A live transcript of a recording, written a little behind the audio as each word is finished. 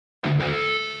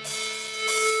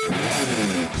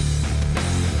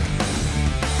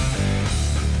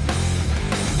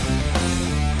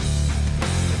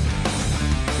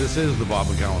This is the Bob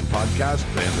McCown Podcast,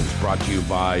 and it's brought to you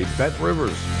by Bet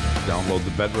Rivers. Download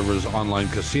the Bet Rivers online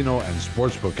casino and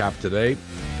sportsbook app today.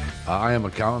 I am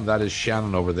McCown. That is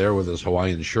Shannon over there with his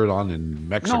Hawaiian shirt on in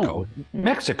Mexico. No,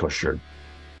 Mexico shirt.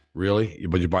 Really?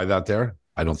 But you buy that there?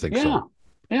 I don't think so.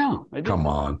 Yeah, I did. Come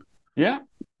on. Yeah.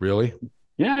 Really?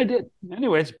 Yeah, I did.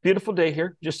 Anyway, it's a beautiful day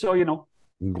here, just so you know.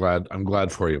 I'm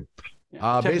glad for you.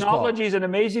 Yeah. Technology is an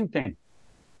amazing thing.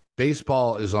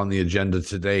 Baseball is on the agenda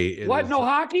today. What? No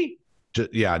hockey?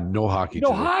 No hockey. No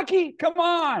today. hockey? Come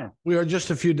on. We are just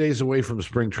a few days away from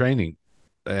spring training,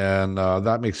 and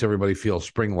that makes everybody feel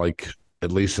spring-like,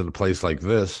 at least in a place like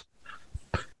this.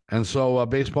 And so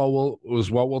baseball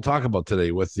was what we'll talk about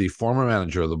today with the former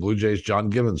manager of the Blue Jays, John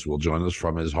Gibbons, will join us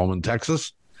from his home in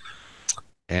Texas.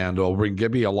 And we'll bring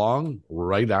Gibby along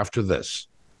right after this.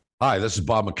 Hi, this is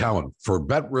Bob McCown for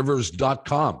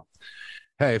BetRivers.com.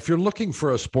 Hey, if you're looking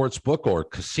for a sports book or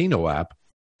casino app,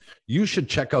 you should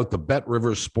check out the Bet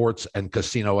Rivers Sports and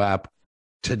Casino app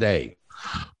today.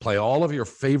 Play all of your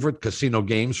favorite casino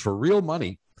games for real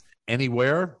money,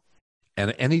 anywhere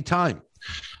and anytime.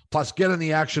 Plus, get in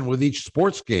the action with each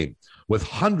sports game with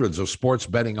hundreds of sports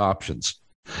betting options.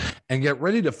 And get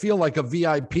ready to feel like a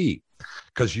VIP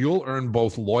because you'll earn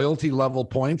both loyalty level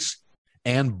points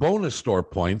and bonus store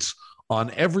points on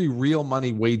every real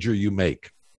money wager you make.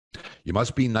 You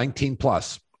must be 19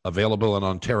 plus, available in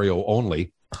Ontario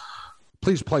only.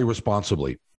 Please play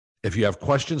responsibly. If you have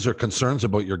questions or concerns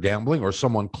about your gambling or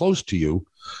someone close to you,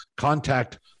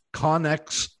 contact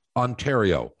Connex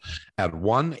Ontario at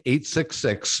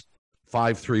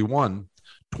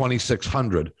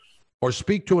 1-866-531-2600 or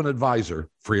speak to an advisor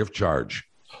free of charge.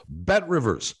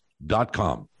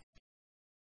 BetRivers.com.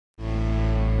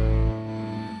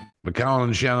 McCown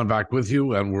and Shannon back with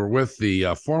you, and we're with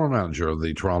the former manager of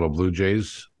the Toronto Blue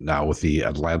Jays, now with the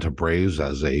Atlanta Braves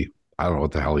as I don't know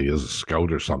what the hell he is, a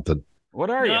scout or something.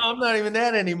 What are you? No, I'm not even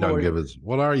that anymore. John Gibbons,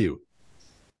 what are you?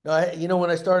 No,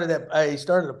 when I started a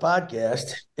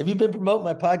podcast. Have you been promoting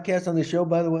my podcast on the show,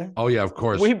 by the way? Oh, yeah, of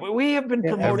course. We have been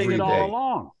promoting it all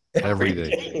along. Every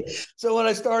day. So when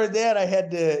I started that, I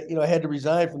had to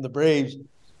resign from the Braves.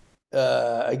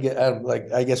 I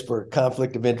guess for a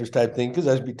conflict of interest type thing, because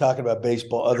I'd be talking about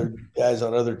baseball, other guys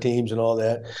on other teams and all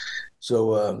that.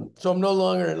 So I'm no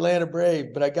longer an Atlanta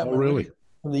Brave, but I got really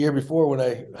from the year before when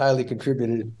I highly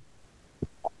contributed.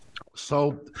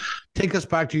 So take us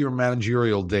back to your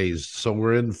managerial days. So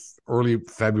we're in early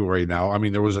February now. I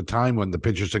mean, there was a time when the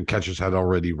pitchers and catchers had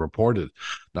already reported,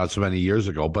 not so many years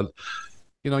ago. But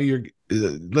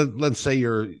let's say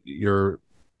you're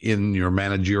in your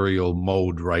managerial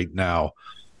mode right now.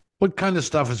 What kind of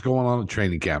stuff is going on at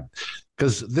training camp?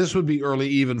 Because this would be early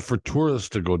even for tourists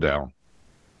to go down.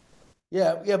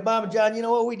 Yeah, Bob and John, you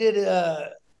know what we did?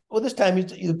 This time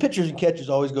the pitchers and catchers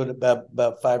always go to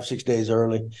about 5 or 6 days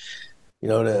early.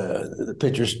 The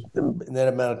pitchers in that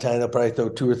amount of time, they'll probably throw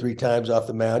 2 or 3 times off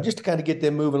the mound just to kind of get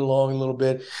them moving along a little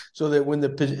bit so that when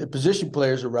the position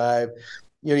players arrive,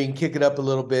 you can kick it up a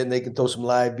little bit and they can throw some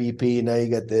live BP. And now you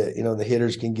got the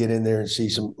hitters can get in there and see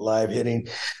some live hitting.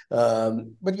 But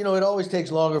it always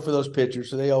takes longer for those pitchers.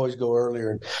 So they always go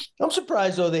earlier. And I'm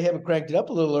surprised though, they haven't cranked it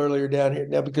up a little earlier down here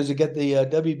now because they got the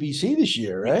WBC this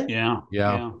year, right? Yeah.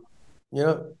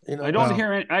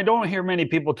 I don't hear many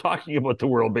people talking about the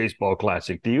World Baseball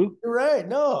Classic. Do you? You're right.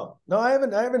 No, I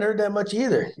haven't heard that much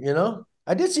either.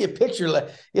 I did see a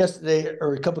picture yesterday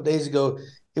or a couple of days ago.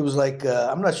 It was like,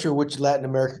 I'm not sure which Latin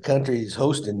American country is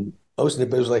hosting it, but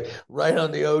it was like right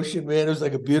on the ocean, man. It was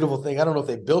like a beautiful thing. I don't know if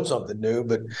they built something new,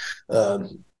 but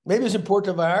maybe it's in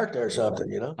Puerto Vallarta or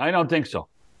something, I don't think so.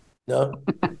 No.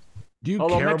 Do you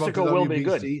Although care Mexico about the WBC?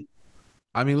 will be good.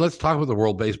 I mean, let's talk about the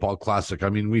World Baseball Classic. I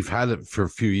mean, we've had it for a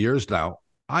few years now.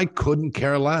 I couldn't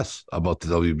care less about the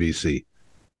WBC.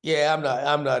 Yeah,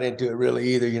 I'm not into it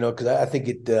really either, because I think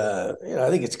I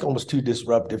think it's almost too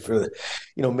disruptive for the,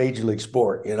 major league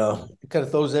sport. It kind of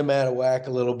throws them out of whack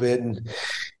a little bit, and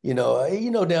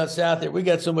down south there we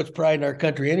got so much pride in our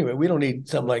country anyway. We don't need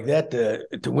something like that to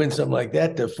win something like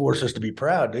that to force us to be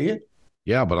proud, do you?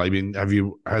 Yeah, but I mean,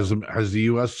 has the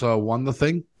U.S. Won the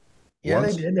thing? Yeah,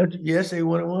 once? they did. Yes, they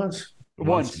won it once.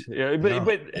 Yeah,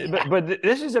 but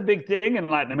this is a big thing in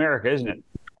Latin America, isn't it?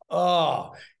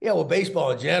 Oh, yeah. Well,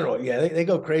 baseball in general. Yeah, they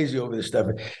go crazy over this stuff.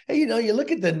 Hey, you look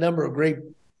at the number of great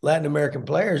Latin American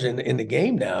players in the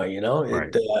game now,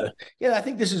 Right. I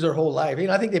think this is their whole life.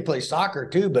 I think they play soccer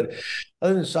too, but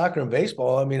other than soccer and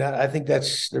baseball, I think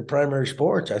that's their primary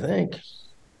sports, I think.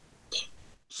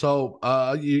 So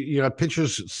you got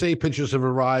pitchers. Say pitchers have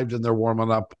arrived and they're warming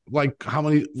up. Like how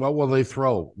many? What will they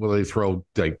throw? Will they throw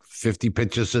like 50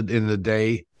 pitches in a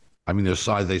day? I mean,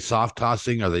 are they soft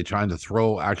tossing? Are they trying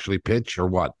to actually pitch, or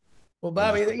what? Well,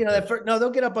 Bobby, no,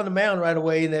 they'll get up on the mound right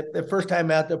away. And that first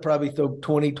time out, they'll probably throw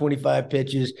 20, 25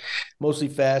 pitches, mostly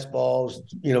fastballs,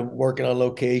 working on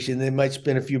location. They might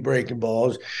spin a few breaking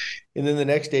balls. And then the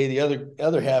next day, the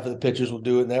other half of the pitchers will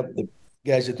do it. And the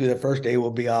guys that threw that first day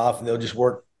will be off, and they'll just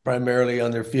work primarily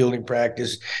on their fielding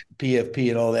practice, PFP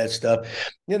and all that stuff.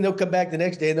 Then they'll come back the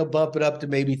next day and they'll bump it up to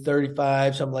maybe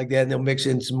 35, something like that. And they'll mix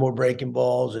in some more breaking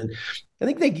balls. And I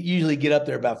think they usually get up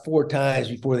there about 4 times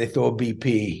before they throw a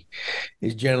BP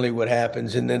is generally what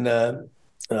happens. And then,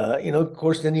 of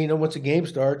course, then, once the game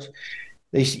starts,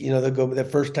 they'll go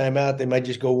that first time out, they might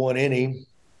just go 1 inning.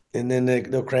 And then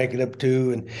they'll crank it up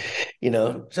 2, and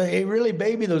so hey, really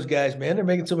baby those guys, man. They're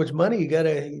making so much money. You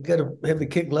gotta have the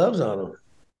kid gloves on them.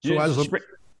 So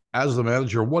as the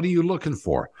manager, what are you looking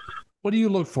for? What do you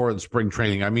look for in spring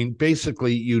training? I mean,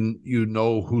 basically, you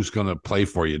know who's going to play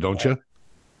for you, don't you?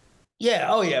 Yeah.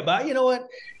 Oh yeah. But you know what?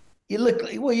 You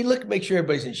look, make sure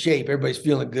everybody's in shape. Everybody's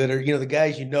feeling good, or the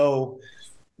guys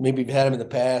maybe you've had them in the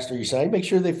past, or you sign, make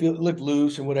sure they look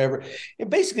loose and whatever. And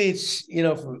basically it's,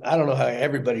 I don't know how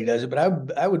everybody does it, but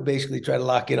I would basically try to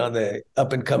lock in on the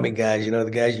up and coming guys, the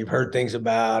guys you've heard things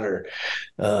about, or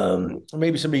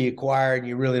maybe somebody you acquired and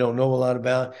you really don't know a lot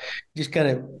about. Just kind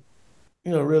of,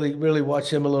 really, really watch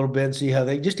them a little bit and see how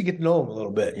just to get to know them a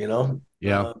little bit,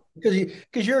 Yeah.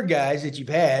 Because you're guys that you've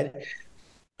had.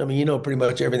 I mean, pretty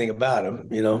much everything about them,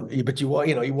 but you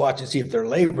watch and see if they're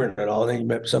laboring at all.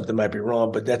 Then something might be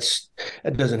wrong, but that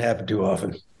doesn't happen too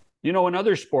often. In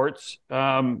other sports,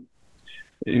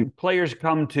 players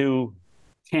come to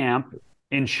camp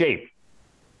in shape.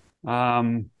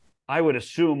 I would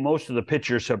assume most of the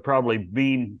pitchers have probably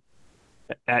been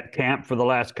at camp for the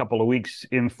last couple of weeks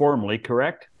informally,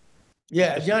 correct?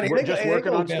 Yeah, Johnny, they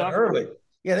working on stuff early.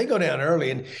 Yeah, they go down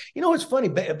early, and it's funny.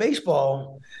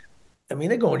 Baseball. I mean,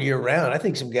 they're going year round. I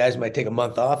think some guys might take a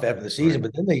month off after the season,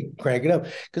 but then they crank it up.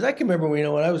 Because I can remember when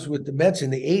I was with the Mets in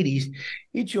the 80s,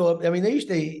 he'd show up. I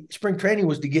mean, spring training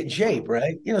was to get in shape,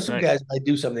 right? Some guys might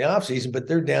do something in the off season, but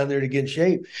they're down there to get in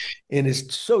shape. And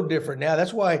it's so different now.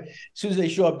 That's why as soon as they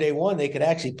show up day one, they could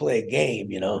actually play a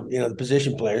game, the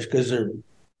position players, because they're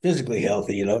physically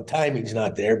healthy, timing's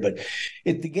not there, but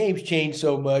the game's changed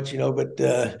so much, but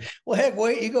heck,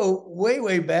 you go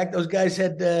way back. Those guys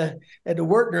had to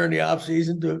work during the off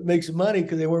season to make some money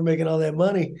because they weren't making all that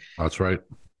money. That's right.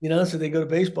 So they go to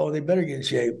baseball and they better get in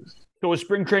shape. So is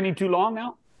spring training too long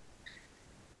now?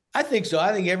 I think so.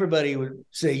 I think everybody would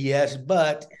say yes,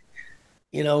 but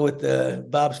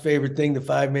with Bob's favorite thing, the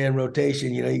 5-man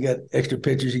rotation, you got extra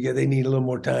pitchers. They need a little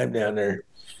more time down there.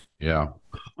 Yeah.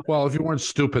 Well, if you weren't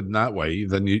stupid in that way,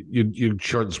 then you'd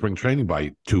shorten spring training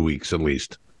by 2 weeks at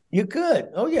least. You could.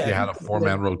 Oh, yeah. You had a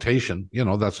 4-man rotation.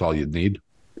 That's all you'd need.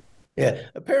 Yeah.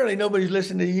 Apparently nobody's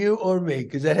listening to you or me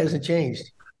because that hasn't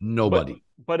changed. Nobody.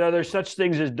 But are there such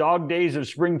things as dog days of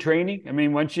spring training? I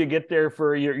mean, once you get there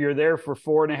you're there for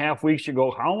 4.5 weeks, you go,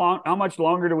 how much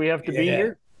longer do we have to be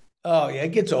here? Oh yeah,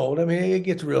 it gets old. I mean, it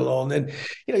gets real old. And then,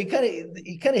 you kind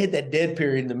of hit that dead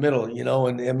period in the middle,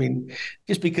 and I mean,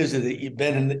 just because of you've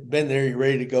been there, you're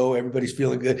ready to go, everybody's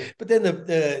feeling good. But then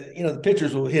the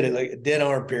pitchers will hit it like a dead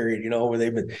arm period, where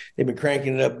they've been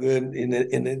cranking it up good, and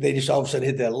then they just all of a sudden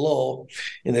hit that lull,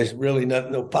 and there's really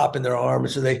no pop in their arm,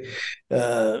 and so they.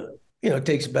 It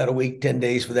takes about a week, 10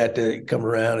 days for that to come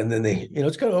around. And then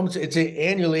it's kind of almost,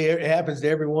 annually, it happens to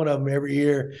every one of them every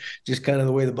year, just kind of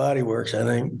the way the body works, I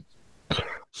think.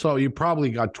 So you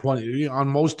probably got 20 on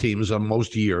most teams on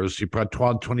most years. You got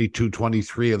 12, 22,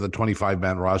 23 of the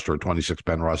 25-man roster or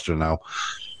 26-man roster now.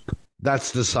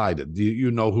 That's decided. You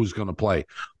know who's going to play.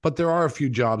 But there are a few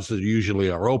jobs that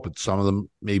usually are open. Some of them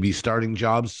may be starting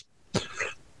jobs.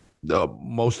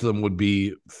 Most of them would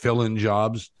be fill-in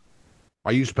jobs.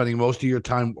 Are you spending most of your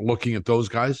time looking at those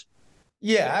guys?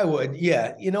 Yeah, I would.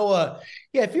 Yeah.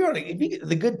 If you're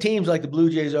the good teams like the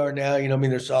Blue Jays are now, I mean,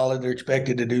 they're solid. They're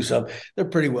expected to do something. They're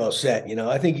pretty well set.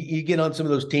 I think you get on some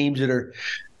of those teams that are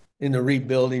in the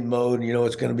rebuilding mode,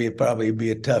 it's going to probably be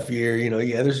a tough year.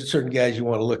 There's certain guys you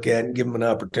want to look at and give them an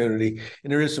opportunity.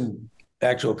 And there is some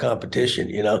actual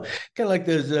competition, kind of like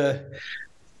those,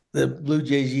 the Blue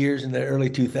Jays years in the early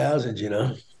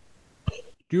 2000s,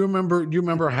 Do you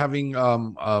remember having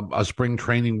a spring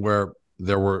training where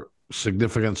there were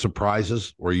significant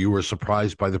surprises, where you were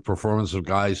surprised by the performance of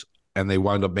guys and they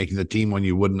wound up making the team when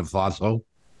you wouldn't have thought so?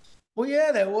 Well,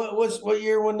 yeah, that was what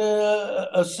year when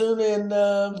Osuna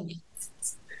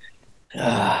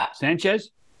and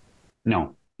Sanchez?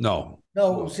 No.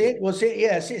 No,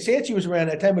 Sanchi was around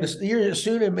that time, but the year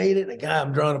Osuna made it, and God,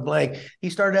 I'm drawing a blank. He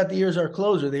started out the year as our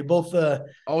closer. They both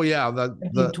Oh yeah,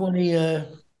 1920.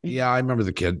 Yeah, I remember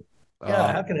the kid.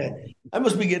 Yeah, how can I? I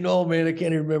must be getting old, man. I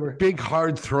can't even remember. Big, tall,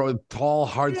 hard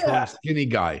throwing, skinny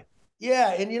guy.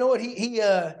 Yeah, and you know what? He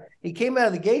came out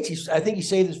of the gates. I think he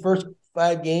saved his first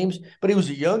 5 games, but he was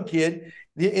a young kid.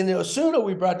 In the Osuna,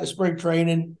 we brought to spring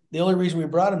training. The only reason we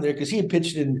brought him there because he had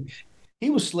pitched in. He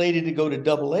was slated to go to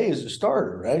Double-A as a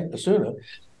starter, right? Osuna.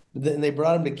 But then they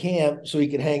brought him to camp so he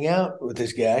could hang out with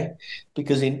this guy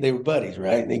because they were buddies,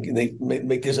 right? And they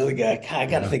make this other guy. God, I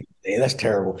got to think, man, that's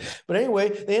terrible. But anyway,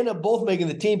 they ended up both making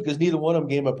the team because neither one of them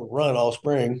gave up a run all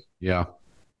spring. Yeah.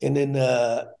 And then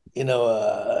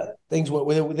things went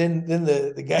with it. Then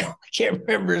the guy, I can't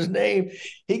remember his name,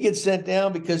 he gets sent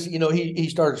down because he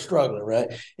started struggling,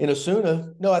 right? In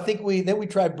Osuna, no, I think we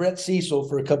tried Brett Cecil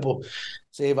for a couple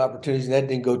save opportunities, and that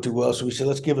didn't go too well. So we said,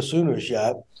 let's give Osuna a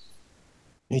shot.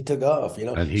 He took off,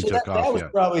 And he took off. That was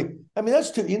probably. I mean,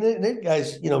 that's too. That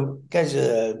guy's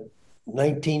a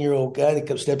 19-year-old guy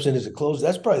that steps in as a closer.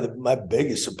 That's probably my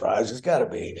biggest surprise. It's got to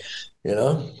be,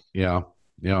 Yeah.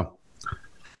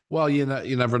 Well, you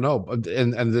never know,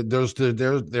 and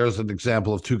there's an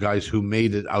example of two guys who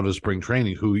made it out of spring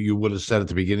training, who you would have said at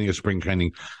the beginning of spring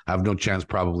training have no chance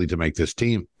probably to make this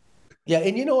team. Yeah,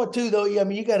 and you know what too, though. I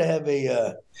mean, you got to have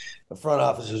a front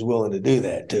office who's willing to do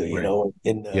that too.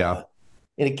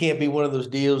 And it can't be one of those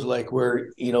deals like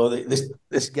where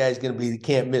this guy's going to be the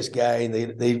can't miss guy, and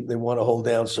they want to hold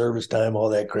down service time, all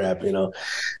that crap.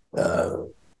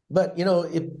 But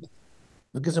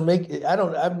because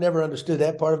I've never understood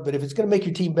that part of it. But if it's going to make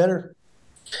your team better,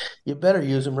 you better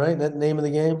use them, right? That's the name of the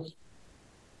game.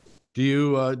 Do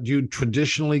you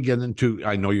traditionally get into?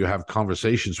 I know you have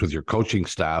conversations with your coaching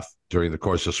staff during the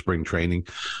course of spring training.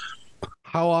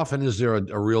 How often is there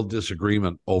a real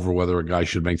disagreement over whether a guy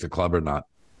should make the club or not?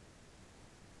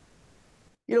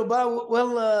 Bob,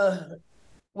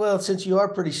 well, since you are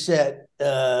pretty set,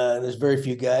 there's very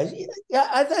few guys. Yeah,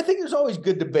 I think there's always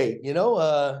good debate.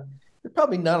 There's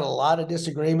probably not a lot of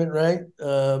disagreement, right?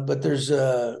 But there's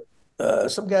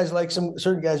some guys like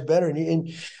certain guys better,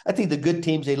 and I think the good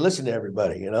teams, they listen to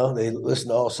everybody. They listen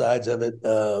to all sides of it.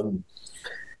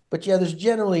 But yeah, there's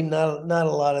generally not a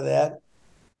lot of that.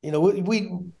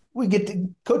 We get to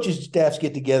coaches staffs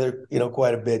get together,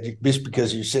 quite a bit just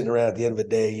because you're sitting around at the end of the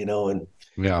day, and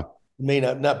yeah, it may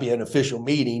not be an official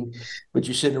meeting, but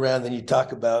you're sitting around and you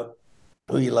talk about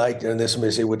who you liked, and then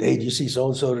somebody say, well, hey, did you see so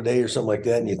and so today or something like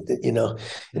that? And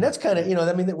and that's kind of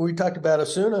when we talked about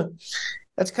Osuna,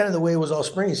 that's kind of the way it was all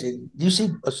spring. Do you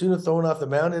see Osuna throwing off the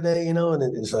mound today? And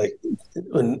it's like,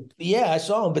 yeah, I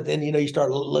saw him, but then you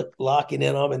start locking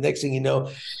in on him, and next thing you know.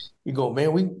 You go,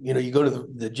 man, you go to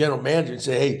the general manager and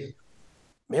say, hey,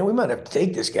 man, we might have to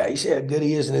take this guy. You see how good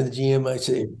he is. And then the GM might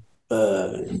say,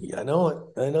 I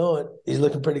know it. He's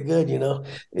looking pretty good,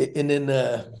 And then,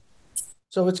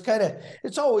 so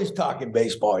it's always talking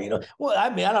baseball, Well,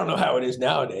 I mean, I don't know how it is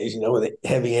nowadays, with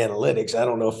heavy analytics. I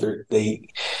don't know if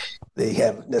they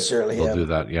have necessarily They'll do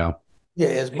that, yeah. Yeah,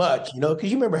 as much,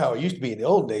 because you remember how it used to be in the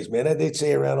old days, man. They'd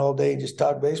stay around all day and just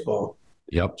talk baseball.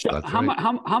 Yep, that's right.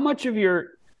 How much of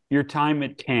your time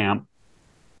at camp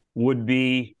would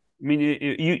be? I mean,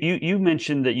 you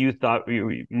mentioned that you thought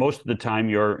most of the time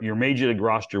your major league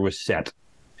roster was set,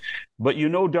 but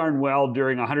darn well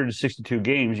during 162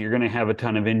 games you're going to have a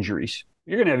ton of injuries.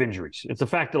 You're going to have injuries. It's a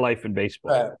fact of life in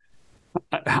baseball.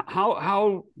 Right.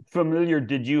 How familiar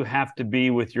did you have to be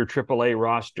with your AAA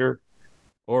roster,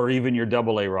 or even your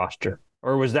AA roster,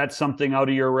 or was that something out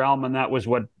of your realm and that's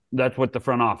what the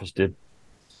front office did?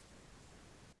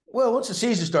 Well, once the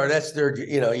season started, that's their.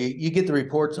 You get the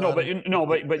reports. But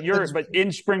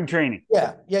in spring training.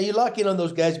 Yeah, you lock in on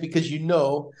those guys because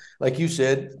like you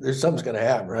said, there's something's going to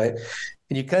happen, right?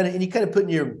 And you kind of put in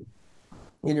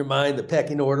your mind the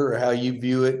pecking order or how you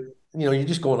view it. You're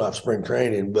just going off spring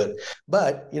training, but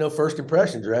first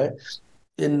impressions, right?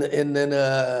 And then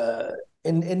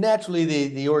and naturally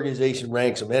the organization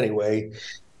ranks them anyway.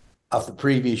 Off the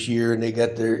previous year, and they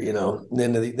got their,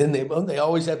 then they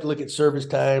always have to look at service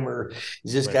time, or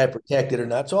is this guy protected or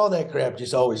not? So all that crap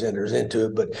just always enters into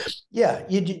it. But yeah,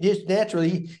 you just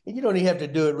naturally, you don't even have to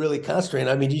do it really concentrating.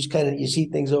 I mean, you just you see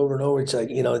things over and over. It's like,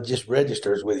 it just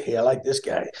registers with, hey, I like this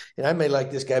guy, and I may like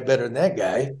this guy better than that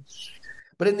guy.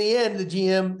 But in the end, the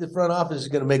GM, the front office is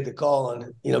going to make the call on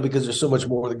it, because there's so much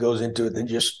more that goes into it than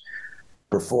just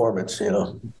performance,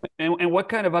 And what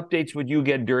kind of updates would you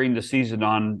get during the season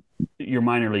on your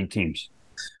minor league teams?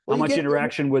 How much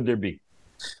interaction would there be?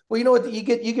 Well, you know what, you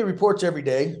get reports every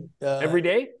day. Every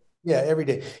day? Yeah, every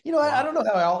day. Wow. I don't know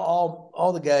how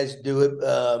all the guys do it.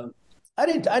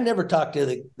 I never talked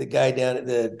to the guy down at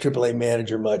the AAA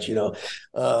manager much,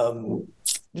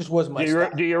 just wasn't my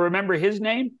style. Do you remember his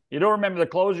name? You don't remember the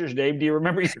closer's name. Do you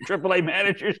remember your AAA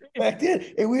manager's name? Back then,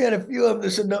 and we had a few of them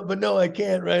that said no, but no, I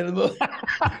can't. Right?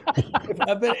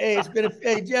 Hey,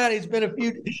 Johnny, it's been a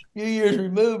few years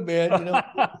removed, man.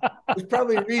 There's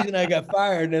probably a reason I got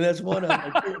fired, and that's one of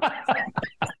them.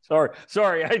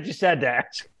 Sorry, I just had to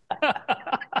ask.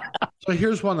 So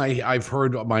here's one I've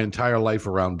heard my entire life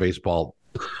around baseball,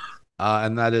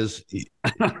 and that is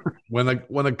when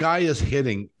a guy is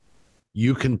hitting,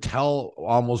 you can tell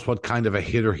almost what kind of a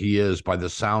hitter he is by the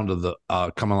sound of the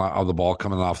coming out of the ball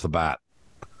coming off the bat.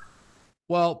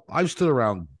 Well, I've stood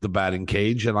around the batting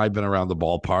cage and I've been around the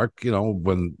ballpark,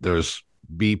 when there's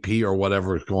BP or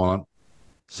whatever is going on.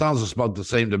 Sounds about the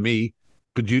same to me.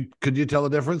 Could you tell the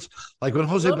difference? Like when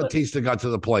Jose Bautista got to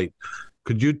the plate,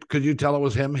 could you tell it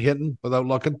was him hitting without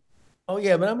looking? Oh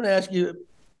yeah, but I'm going to ask you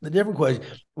the different question.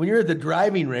 When you're at the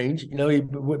driving range, you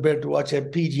better to watch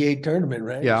that PGA tournament,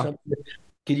 right? Yeah.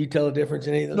 Can you tell the difference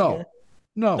in any of those guys?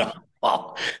 No.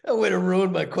 Oh, that would have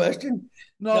ruined my question.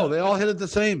 No, they all hit it the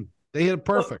same. They hit it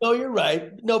perfect. No, you're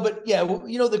right. No, but yeah,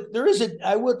 there is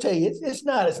I will tell you, it's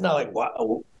not like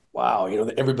wow,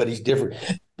 everybody's different.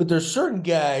 But there's certain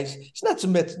guys. It's not so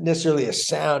much necessarily a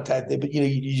sound type thing, but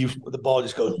you the ball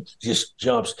just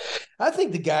jumps. I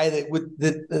think the guy that with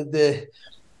the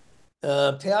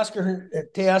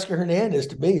Teoscar Hernandez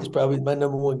to me is probably my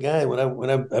number one guy.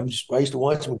 I used to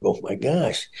watch him and go, oh my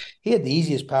gosh, he had the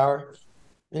easiest power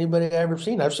anybody I've ever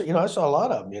seen. I saw a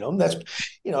lot of them.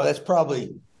 That's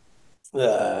probably.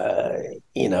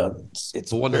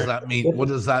 It's. But what does that mean? What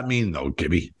does that mean, though,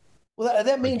 Gibby? Well,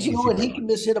 that means when he can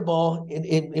miss hit a ball,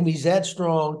 and he's that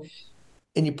strong,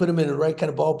 and you put him in the right kind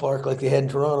of ballpark like they had in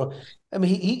Toronto. I mean,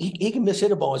 he can miss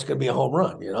hit a ball, it's going to be a home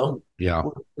run. Yeah.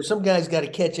 Where some guys got to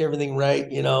catch everything right,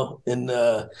 and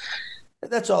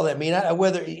that's all that means.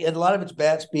 Whether and a lot of it's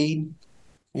bat speed,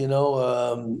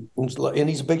 and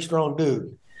he's a big, strong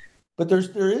dude. But there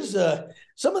is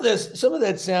some of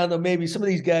that sound of maybe some of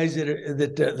these guys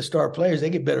that the star players,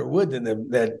 they get better wood than them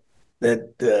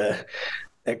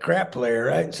that crap player,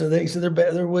 right? So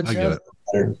their wood sounds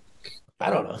better.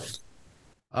 I don't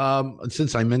know.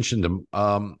 Since I mentioned him,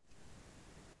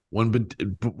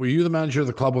 were you the manager of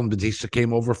the club when Batista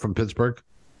came over from Pittsburgh?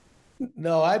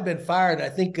 No, I've been fired. I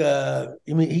think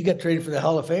he got traded for the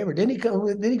Hall of Famer. Didn't he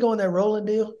go on that Roland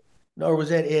deal? No, or was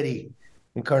that Eddie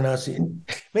Encarnacion?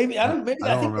 Maybe I think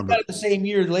remember. They got it the same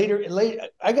year. Later,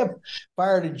 I got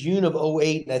fired in June of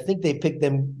 2008, and I think they picked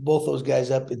both those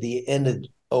guys up at the end of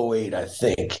 2008, I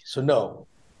think. So no.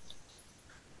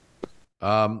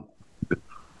 Can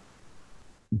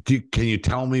you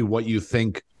tell me what you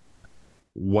think?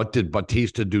 What did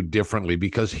Bautista do differently?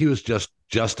 Because he was just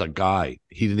a guy.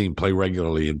 He didn't even play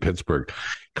regularly in Pittsburgh.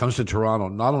 Comes to Toronto,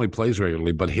 not only plays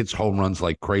regularly, but hits home runs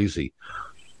like crazy.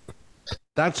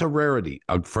 That's a rarity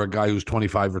for a guy who's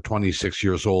 25 or 26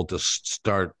 years old to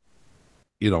start,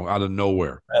 out of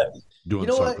nowhere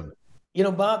doing something.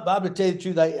 Bob, to tell you the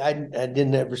truth, I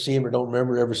didn't ever see him or don't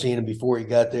remember ever seeing him before he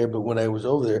got there, but when I was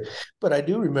over there. But I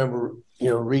do remember,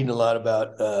 reading a lot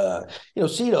about,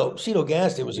 Cito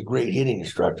Gaston was a great hitting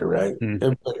instructor, right?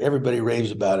 Mm. Everybody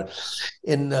raves about it.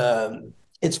 And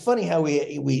it's funny how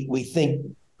we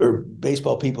think, or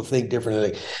baseball people think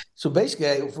differently. So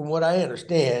basically, from what I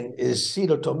understand, is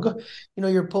Cito told him,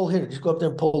 you're a pull hitter. Just go up there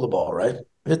and pull the ball, right?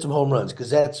 Hit some home runs,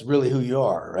 because that's really who you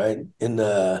are, right? And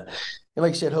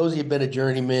like I said, Jose had been a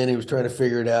journeyman. He was trying to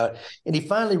figure it out. And he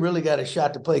finally really got a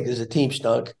shot to play because the team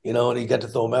stunk, and he got to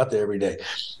throw him out there every day.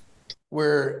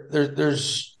 Where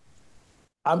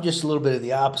I'm just a little bit of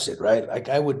the opposite, right? Like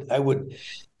I would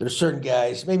there's certain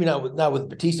guys, maybe not with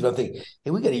Batista, but I'm thinking,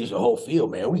 hey, we got to use the whole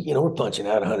field, man. We're punching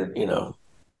out 100,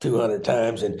 200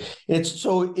 times. And it's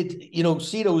so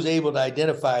Cito was able to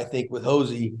identify, I think, with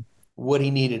Jose what he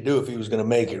needed to do if he was going to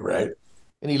make it, right?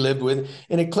 And he lived with it,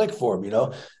 and it clicked for him,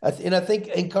 And I think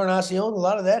Encarnacion, a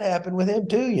lot of that happened with him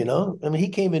too, I mean, he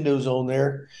came into his own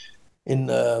there.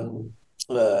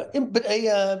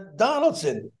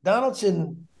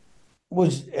 Donaldson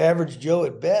was average Joe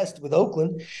at best with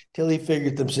Oakland till he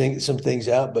figured some things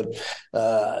out. But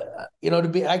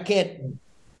I can't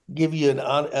give you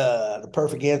the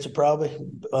perfect answer probably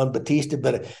on Batista,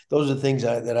 but those are the things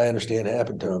that I understand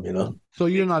happened to him. So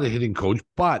you're not a hitting coach,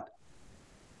 but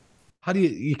how do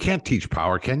you can't teach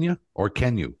power, can you? Or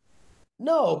can you?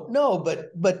 No,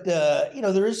 but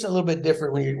there is a little bit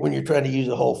different when you're trying to use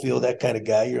a whole field. That kind of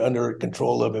guy, you're under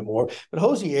control a little bit more. But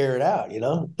Jose aired out,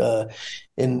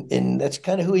 and that's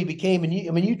kind of who he became.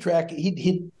 And you track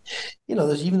he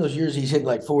there's even those years he's hitting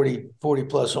like 40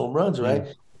 plus home runs,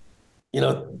 right?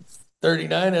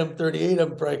 39 of them, 38 of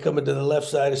them probably coming to the left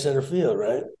side of center field,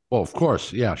 right? Well, of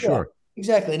course. Yeah, sure.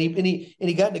 Exactly. And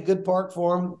he got in a good park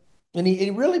for him. And he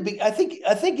really I think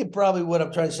it probably, what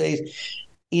I'm trying to say is,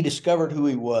 he discovered who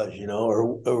he was,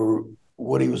 or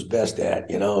what he was best at,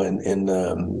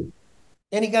 and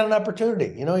he got an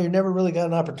opportunity. He never really got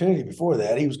an opportunity before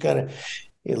that. He was kind of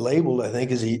labeled, I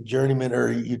think, as a journeyman or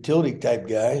a utility type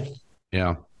guy.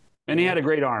 Yeah. And he had a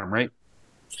great arm, right?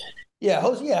 Yeah,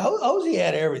 Hosey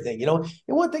had everything, And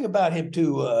one thing about him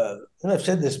too, and I've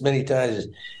said this many times,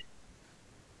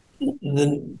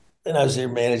 and I was there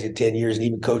managing 10 years and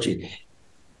even coaching.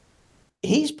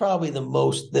 He's probably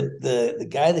the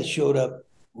guy that showed up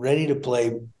ready to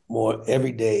play more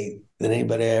every day than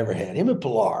anybody I ever had. Him and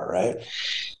Pilar, right?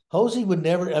 Hosey would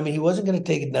never. I mean, he wasn't going to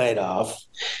take a night off.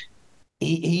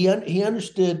 He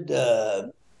understood.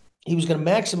 He was going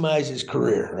to maximize his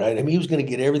career, right? I mean, he was going to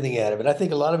get everything out of it. I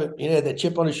think a lot of it, had that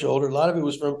chip on his shoulder. A lot of it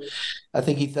was from, I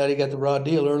think he thought he got the raw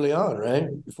deal early on,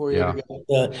 right? Before he ever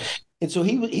got. And so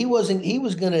he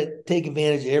was going to take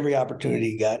advantage of every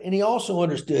opportunity he got, and he also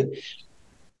understood,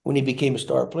 when he became a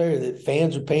star player, that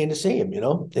fans were paying to see him,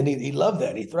 and he loved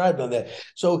that. He thrived on that.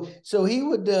 So he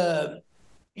would,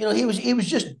 he was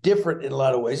just different in a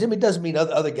lot of ways. I mean, it doesn't mean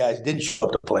other guys didn't show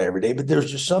up to play every day, but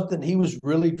there's just something, he was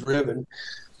really driven,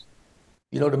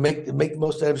 to make the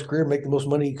most out of his career, make the most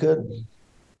money he could.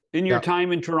 In your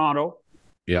time in Toronto,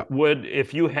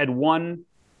 if you had one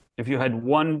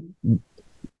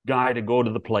guy to go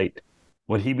to the plate,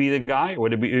 would he be the guy?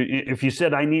 Would it be, if you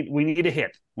said, we need a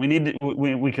hit,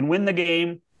 we can win the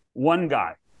game, one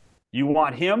guy? You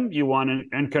want him? You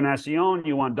want Encarnacion?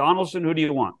 You want Donaldson? Who do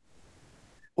you want?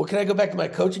 Well, can I go back to my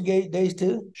coaching days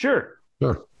too? Sure.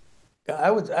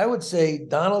 I would say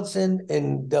Donaldson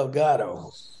and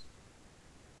Delgado.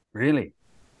 Really?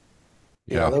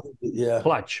 Yeah.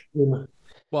 Clutch.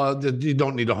 Well, you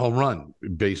don't need a home run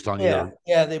based on your.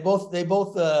 Yeah, they both.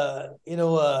 The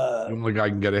only guy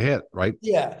can get a hit, right?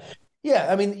 Yeah.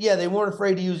 I mean, they weren't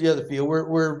afraid to use the other field.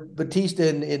 Where Batista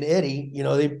and Eddie,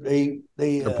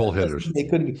 they're pull hitters. They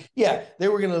couldn't. Yeah, they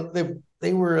were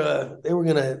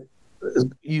gonna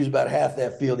use about half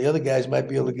that field. The other guys might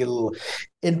be able to get a little.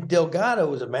 And Delgado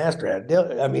was a master at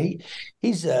it. I mean,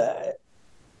 he's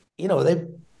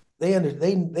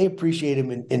they appreciate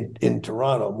him in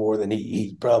Toronto more than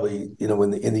he probably,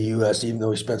 in the U.S., even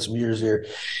though he spent some years there.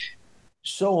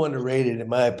 So underrated, in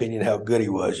my opinion, how good he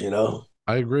was,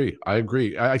 I agree.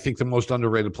 I think the most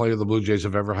underrated player the Blue Jays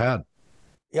have ever had.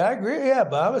 Yeah, I agree. Yeah,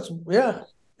 Bob.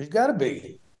 He's got to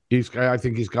be. I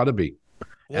think he's got to be.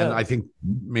 Yeah. And I think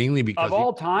mainly because of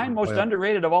all time, most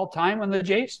underrated of all time on the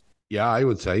Jays. Yeah, I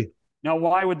would say. Now,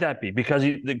 why would that be? Because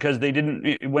they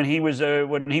didn't, when he was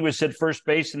at first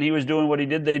base and he was doing what he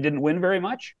did, they didn't win very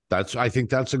much. I think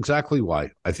that's exactly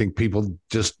why. I think people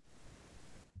just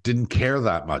didn't care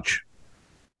that much,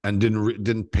 and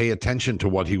didn't pay attention to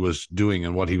what he was doing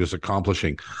and what he was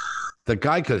accomplishing. The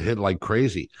guy could hit like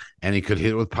crazy, and he could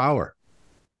hit with power.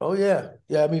 Oh yeah.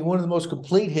 I mean, one of the most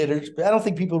complete hitters. I don't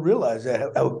think people realize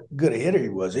that how good a hitter he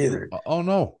was either. Oh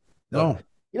no.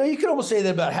 You could almost say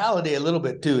that about Halladay a little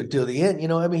bit too, until the end.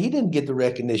 I mean, he didn't get the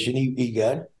recognition he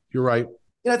got. You're right.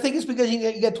 I think it's because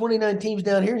you got 29 teams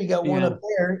down here, and you got one up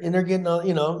there, and they're getting all,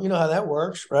 you know how that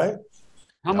works, right?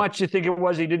 How much do you think it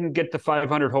was he didn't get the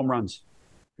 500 home runs?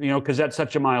 Because that's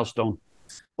such a milestone.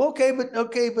 Okay, but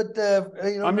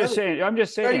I'm just saying.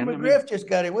 Freddie McGriff just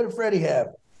got it. What did Freddie have?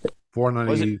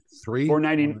 493.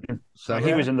 490.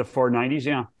 He was in the 490s.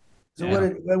 Yeah. So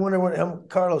I wonder what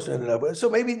Carlos ended up with. So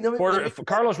maybe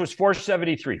Carlos was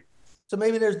 473. So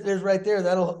maybe there's right there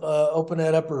that'll open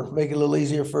that up or make it a little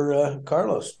easier for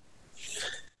Carlos.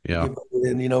 Yeah.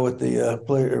 And with the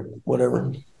player,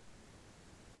 whatever.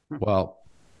 Well,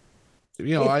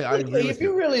 I agree. If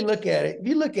you really look at it,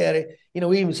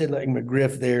 we even said like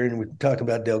McGriff there, and we talk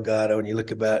about Delgado, and you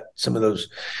look about some of those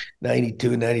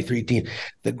 92 and 93 teams.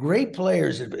 The great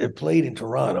players have played in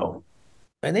Toronto,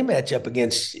 and they match up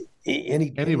against any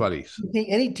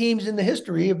teams in the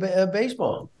history of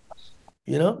baseball.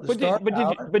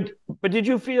 But did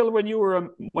you feel when you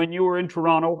were in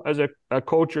Toronto as a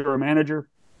coach or a manager,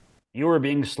 you were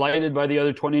being slighted by the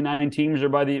other 29 teams or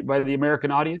by the American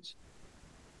audience?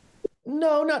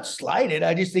 No, not slighted.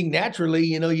 I just think naturally,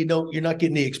 you're not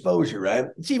getting the exposure, right?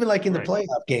 It's even like in the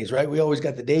playoff games, right? We always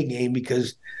got the day game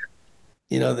because,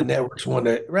 the networks want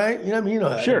to, right?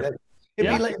 How sure.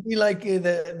 It'd be like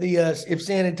if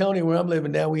San Antonio, where I'm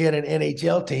living now, we had an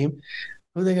NHL team.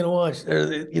 Who are they going to watch?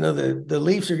 The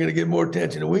Leafs are going to get more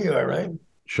attention than we are, right?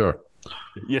 Sure.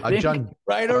 You think?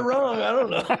 Right or wrong? I don't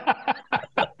know.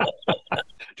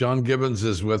 John Gibbons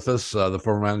is with us, the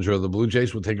former manager of the Blue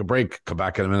Jays. We'll take a break. Come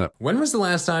back in a minute. When was the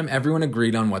last time everyone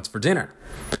agreed on what's for dinner?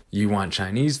 You want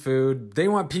Chinese food, they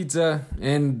want pizza,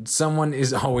 and someone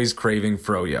is always craving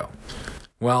froyo.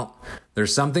 Well,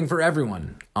 there's something for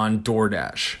everyone on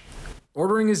DoorDash.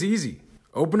 Ordering is easy.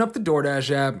 Open up the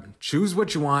DoorDash app, choose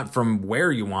what you want from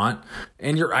where you want,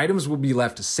 and your items will be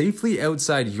left safely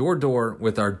outside your door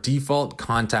with our default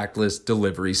contactless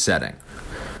delivery setting.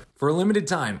 For a limited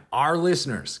time, our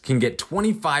listeners can get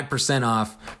 25%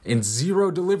 off and 0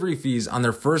 delivery fees on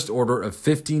their first order of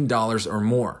 $15 or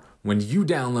more when you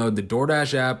download the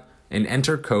DoorDash app and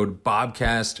enter code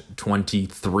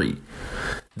BOBCAST23.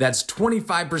 That's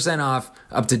 25% off,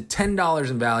 up to $10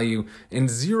 in value, and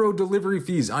 0 delivery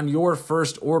fees on your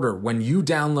first order when you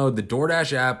download the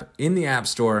DoorDash app in the App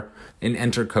Store and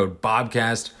enter code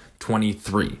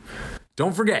BOBCAST23.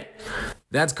 Don't forget,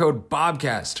 that's code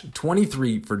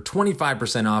BOBCAST23 for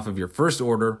 25% off of your first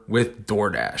order with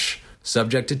DoorDash.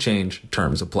 Subject to change,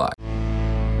 terms apply.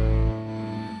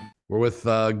 We're with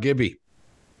Gibby.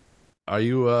 Are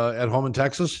you at home in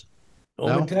Texas?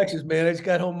 In Texas, man. I just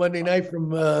got home Monday night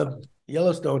from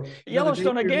Yellowstone.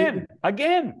 Yellowstone again.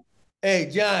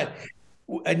 Hey, John,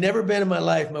 I'd never been in my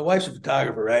life. My wife's a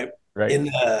photographer, right? Right.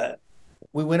 And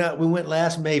we went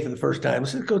last May for the first time. I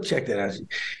said, go check that out.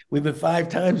 We've been 5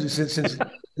 times since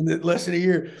in less than a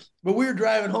year. But we were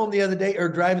driving home the other day, or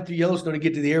driving through Yellowstone to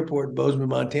get to the airport in Bozeman,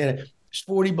 Montana. It's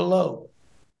 40 below.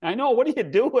 I know. What are you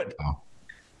doing? Oh.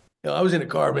 I was in a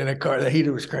car, man. The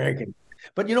heater was cranking.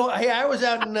 But hey, I was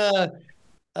out in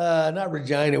not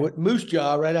Regina, Moose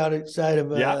Jaw, right outside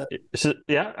of right out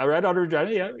of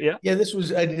Regina. Yeah. I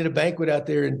did a banquet out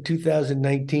there in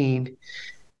 2019,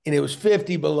 and it was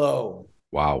 50 below.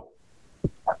 Wow.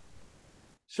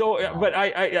 So, but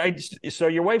so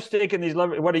your wife's taking these.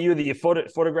 What are you, the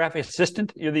photographic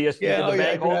assistant? You're the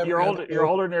bag holder. You're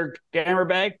holding their camera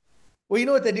bag. Well, you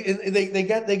know what they do? They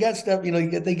got stuff.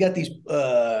 They got these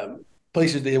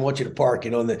places they want you to park.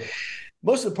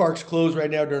 Most of the parks close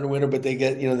right now during the winter, but they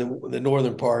get the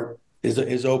northern part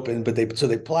is open, but they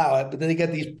plow it. But then they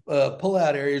got these pull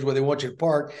out areas where they want you to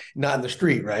park, not in the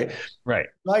street, right? Right.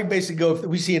 I basically go, if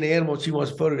we see an animal and she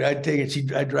wants a photo, I'd take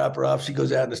it. I drop her off. She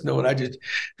goes out in the snow, and I just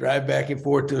drive back and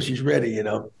forth till she's ready.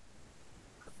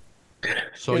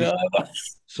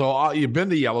 So you've been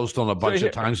to Yellowstone a bunch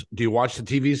of times. Do you watch the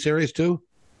TV series too?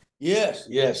 Yes.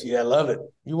 Yeah, I love it.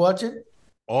 You watch it?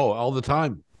 Oh, all the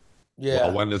time. Yeah.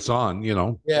 Well, when it's on,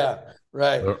 Yeah,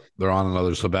 right. They're on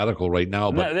another sabbatical right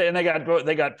now. But and they got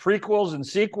prequels and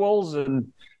sequels,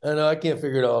 and I know I can't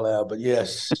figure it all out, but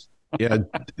yes. Yeah.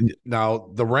 Now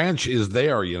the ranch is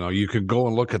there. You could go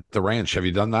and look at the ranch. Have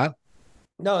you done that?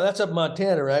 No, that's up in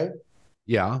Montana, right?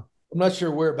 Yeah. I'm not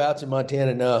sure whereabouts in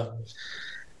Montana now.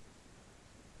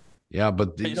 Yeah,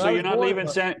 but so you're not leaving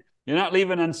San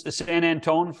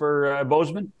Antone for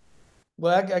Bozeman?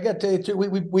 Well, I got to tell you too.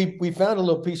 We found a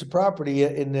little piece of property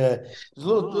in there's a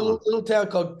little town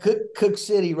called Cook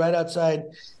City, right outside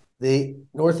the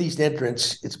northeast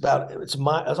entrance. It's a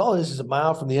mile. All this is a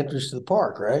mile from the entrance to the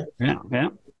park, right? Yeah.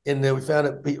 And then we found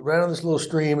it right on this little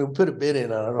stream, and we put a bid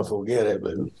in. I don't know if we'll get it,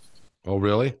 but. Oh,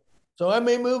 really? So I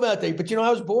may move out there, but I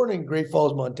was born in Great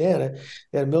Falls, Montana.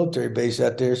 They had a military base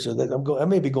out there, so that I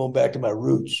may be going back to my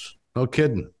roots. No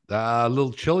kidding. A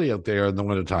little chilly out there in the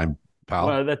wintertime, pal.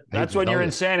 Well, that's when you're in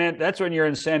That's when you're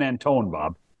in San Antone,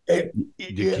 Bob. Hey,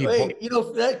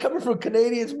 that coming from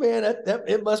Canadians, man, that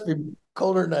it must be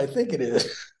colder than I think it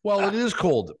is. Well, it is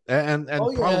cold, and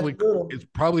probably it's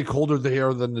probably colder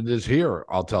there than it is here.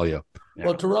 I'll tell you. Yeah.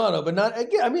 Well, Toronto, but not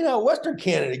again. I mean, how Western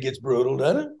Canada gets brutal,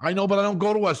 doesn't it? I know, but I don't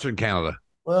go to Western Canada.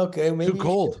 Well, okay, maybe too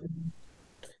cold.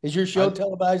 Is your show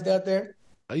televised out there?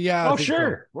 Yeah. Oh,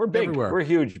 sure. So. We're big. Everywhere. We're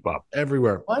huge, Bob.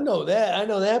 Everywhere. I know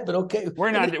that, but okay.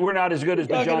 We're not as good as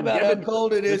the John about Gibbons. How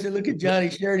cold it is, and look at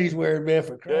Johnny's shirt he's wearing, man.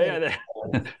 For crying.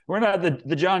 We're not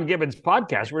the John Gibbons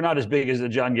podcast. We're not as big as the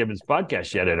John Gibbons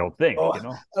podcast yet. I don't think. I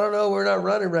don't know. We're not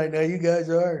running right now. You guys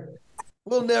are.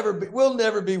 We'll never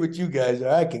be what you guys are.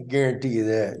 I can guarantee you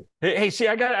that. Hey, see,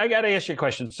 I got to ask you a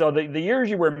question. So the years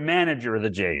you were manager of the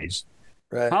Jays,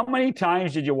 right? How many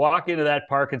times did you walk into that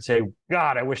park and say,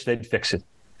 "God, I wish they'd fix it"?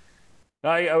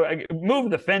 I move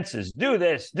the fences, do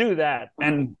this, do that,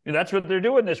 and that's what they're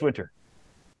doing this winter.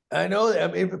 I know. I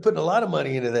mean, we're putting a lot of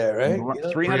money into that, right?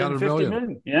 $350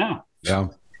 million. Yeah.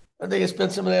 Are they gonna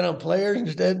spend some of that on players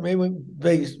instead? Maybe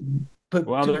they put.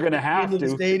 Well, they're going to have to the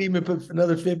stadium and put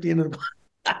another 50 into the.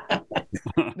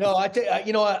 No,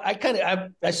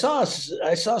 I saw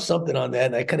something on that,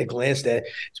 and I kind of glanced at it.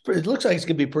 It looks like it's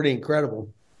going to be pretty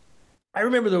incredible. I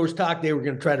remember there was talk they were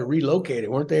going to try to relocate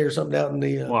it, weren't they, or something out in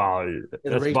the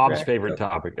that's Bob's favorite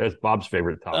topic. That's Bob's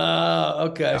favorite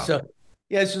topic. Okay.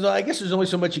 Yeah. So I guess there's only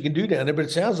so much you can do down there, but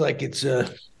it sounds like it's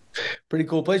a pretty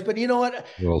cool place. But you know what?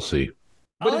 We'll see.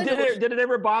 But did it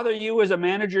ever bother you as a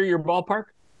manager, your ballpark?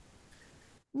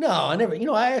 No, I never.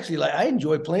 I actually I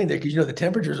enjoy playing there because the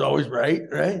temperature is always right.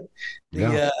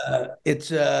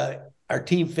 It's our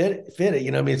team fit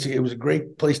it. I mean, it was a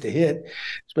great place to hit,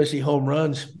 especially home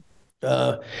runs.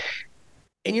 And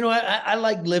I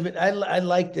like living. I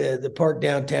like the park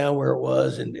downtown where it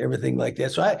was and everything like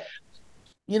that. So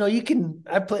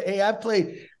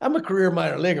I'm a career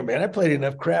minor leaguer, man. I played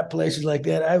enough crap places like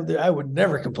that. I would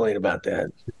never complain about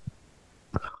that.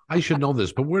 I should know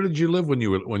this, but where did you live when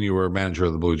you were manager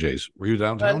of the Blue Jays? Were you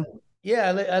downtown?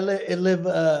 I live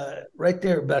right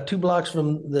there, about 2 blocks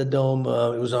from the Dome.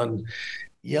 It was on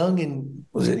Young and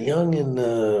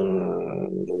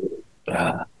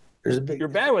there's a big. You're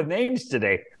bad with names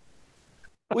today.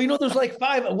 Well, there's like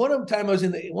 5. One time I was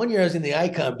one year I was in the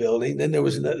Icon building. Then there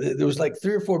was like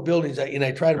 3 or 4 buildings, and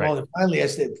I tried them all. And finally, I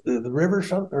said the river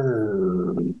something.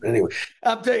 Or anyway,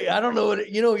 I'll tell you, I don't know what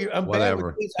I'm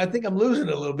whatever. bad with. I think I'm losing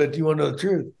it a little bit. Do you want to know the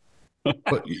truth?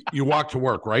 But you walk to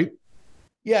work, right?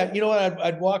 Yeah, you know what?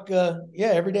 I'd walk.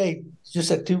 Every day,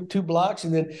 just at two blocks,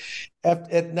 and then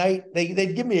at night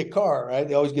they'd give me a car. Right?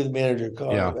 They always give the manager a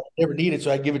car. Yeah. I never need it, so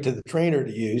I'd give it to the trainer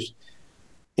to use.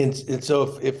 And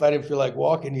so if I didn't feel like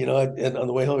walking, and on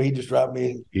the way home, he'd just drop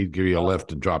me. He'd give you a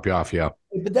lift and drop you off. Yeah.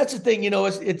 But that's the thing,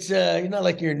 it's you're not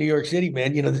like you're in New York City,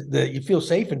 man. You feel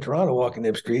safe in Toronto walking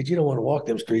them streets. You don't want to walk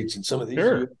them streets in some of these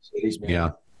cities,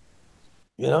 man.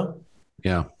 Yeah.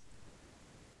 Yeah.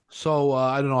 So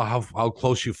I don't know how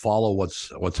close you follow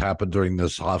what's happened during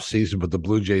this off season, but the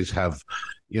Blue Jays have,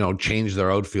 changed their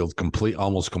outfield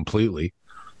almost completely.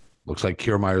 Looks like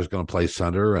Kiermaier's going to play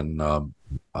center, and they're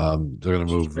going to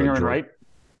move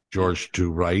George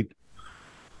to right.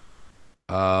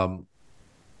 Do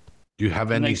you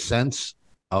have any sense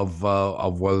of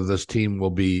whether this team will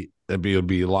be a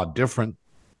lot different?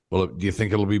 Do you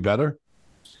think it'll be better?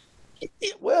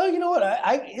 Well, you know what?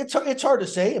 It's hard to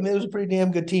say. I mean, it was a pretty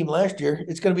damn good team last year.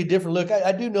 It's going to be different. Look,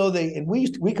 I do know there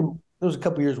was a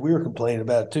couple of years we were complaining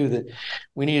about it too, that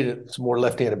we needed some more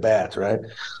left-handed bats, right?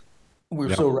 We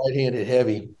were so right-handed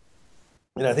heavy,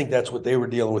 and I think that's what they were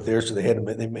dealing with there. So they had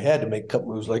to make a couple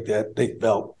moves like that. They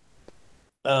felt.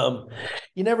 You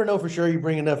never know for sure. You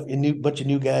bring a bunch of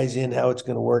new guys in, how it's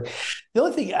going to work. The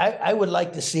only thing I would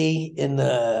like to see in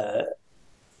when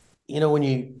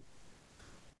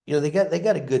they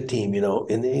got a good team,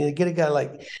 and they get a guy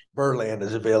like Verlander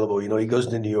is available. He goes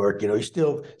to New York. He's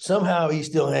still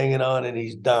hanging on and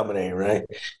he's dominating, right?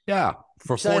 Yeah,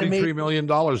 for $43 million,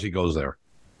 he goes there.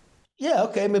 Yeah,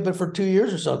 okay, but for 2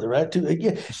 years or something, right?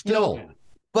 Still.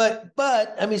 But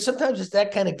I mean, sometimes it's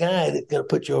that kind of guy that's going to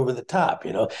put you over the top,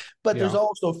 But there's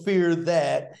also fear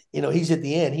that he's at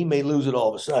the end. He may lose it all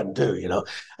of a sudden too.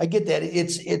 I get that.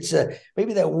 It's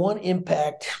maybe that one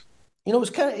impact.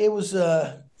 It's kind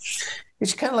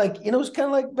of like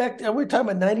back then. We were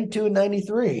talking about 92 and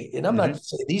 93, and I'm not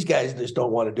saying these guys just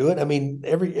don't want to do it. I mean,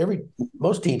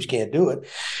 most teams can't do it.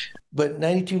 But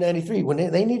 92, 93, when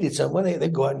they needed someone, they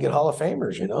go out and get Hall of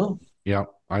Famers, Yeah,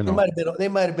 I know. They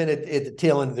might have been at the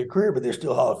tail end of their career, but they're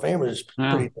still Hall of Famers.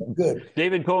 Pretty good.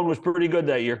 David Cohn was pretty good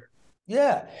that year.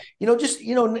 Yeah. In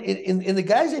the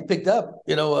guys they picked up,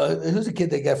 who's the kid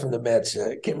they got from the Mets?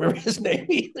 I can't remember his name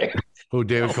either. Who,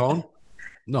 David Cohn?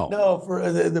 No,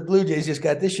 for the Blue Jays just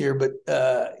got this year, but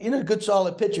good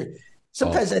solid pitcher.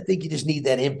 Sometimes I think you just need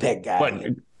that impact guy. But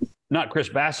not Chris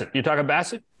Bassett. You talking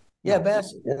Bassett? Yeah,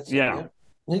 Bassett. Yeah.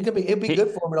 It'd be good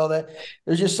for him and all that.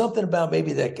 There's just something about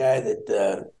maybe that guy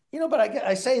that but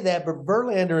I say that, but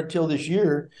Verlander until this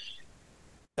year,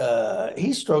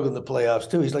 he's struggled in the playoffs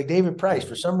too. He's like David Price.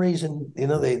 For some reason,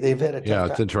 they've had a tough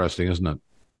time. It's interesting, isn't it?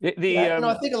 I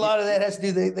think a lot of that has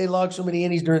to do. They log so many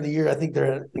innings during the year. I think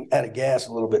they're out of gas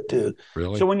a little bit too.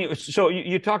 Really? So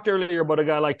you talked earlier about a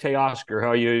guy like Teoscar,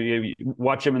 how you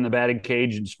watch him in the batting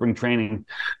cage in spring training.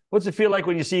 What's it feel like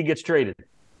when you see he gets traded?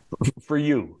 For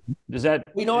you, does that?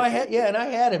 I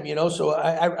had him. So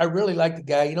I really like the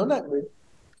guy. Not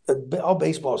all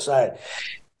baseball aside,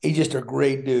 he's just a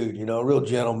great dude. A real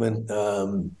gentleman.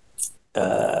 And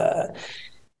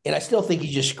I still think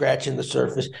he's just scratching the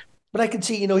surface. But I can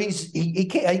see, he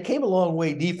came a long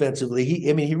way defensively.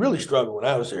 He really struggled when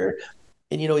I was there,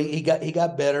 and he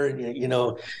got better,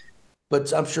 and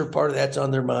but I'm sure part of that's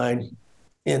on their mind.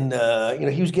 And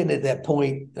he was getting at that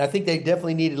point. I think they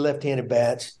definitely needed left-handed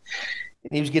bats,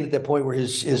 and he was getting at that point where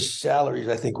his salaries,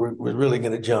 I think, were really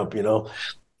going to jump. And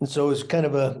so it was kind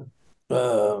of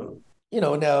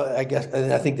Now I guess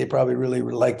I think they probably really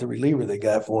like the reliever they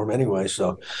got for him anyway.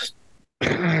 So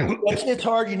it's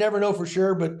hard. You never know for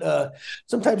sure, but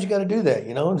sometimes you got to do that.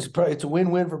 And it's a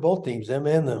win-win for both teams, them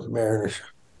and the Mariners.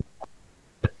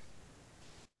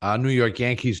 New York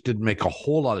Yankees didn't make a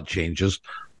whole lot of changes.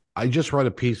 I just read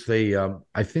a piece.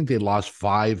 I think they lost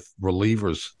 5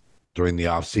 relievers during the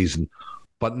offseason,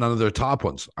 but none of their top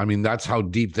ones. I mean, that's how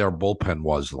deep their bullpen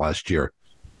was last year.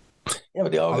 Yeah,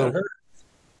 but they all got hurt.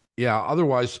 Yeah,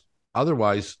 otherwise,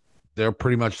 they're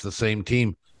pretty much the same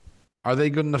team. Are they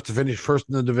good enough to finish first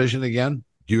in the division again?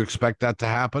 Do you expect that to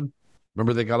happen?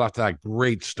 Remember, they got off to that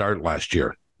great start last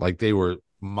year. Like they were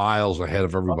miles ahead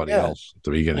of everybody else at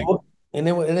the beginning. And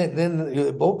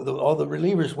then all the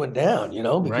relievers went down,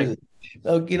 because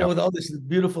with all this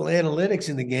beautiful analytics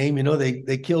in the game,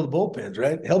 they kill the bullpens,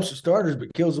 right? It helps the starters,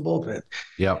 but kills the bullpen.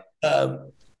 Yeah.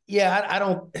 I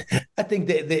don't think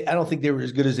they were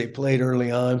as good as they played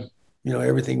early on.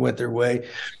 Everything went their way.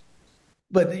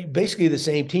 But basically the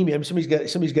same team. I mean, somebody's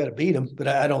got to beat them, but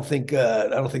I don't think they're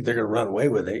going to run away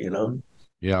with it.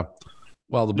 Yeah.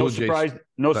 Well, the Blue Jays.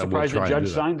 No surprise the Judge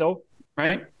signed though,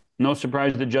 right? No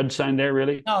surprise the Judge signed there,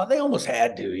 really. No, they almost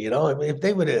had to. I mean, if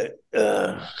they would have.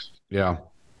 Yeah.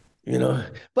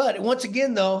 But once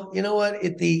again, though, you know what?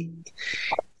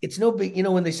 It's no big.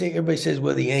 When everybody says,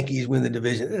 "Well, the Yankees win the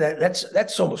division,"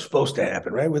 that's almost supposed to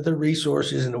happen, right? With their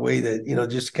resources and the way that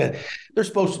just kind of they're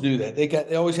supposed to do that.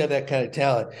 They always have that kind of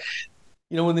talent.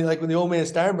 When the old man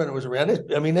Steinbrenner was around, the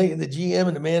GM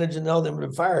and the manager and all them have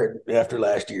been fired after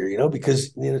last year,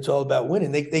 because it's all about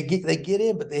winning. They get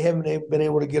in, but they haven't been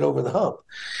able to get over the hump.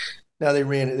 Now they've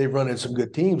run in some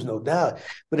good teams, no doubt,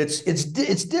 but it's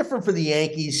different for the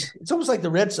Yankees. It's almost like the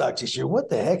Red Sox this year. What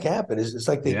the heck happened? It's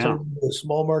like they turned into a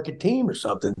small market team or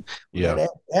something. Yeah,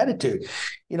 that attitude.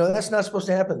 That's not supposed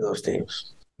to happen to those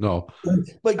teams. No,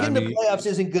 but getting the playoffs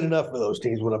isn't good enough for those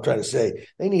teams. What I'm trying to say,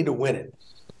 they need to win it.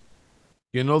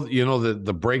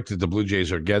 The break that the Blue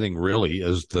Jays are getting really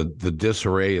is the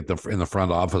disarray in the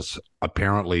front office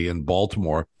apparently in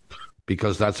Baltimore,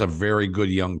 because that's a very good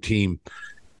young team.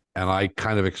 And I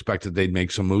kind of expected they'd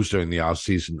make some moves during the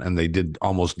offseason, and they did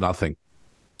almost nothing.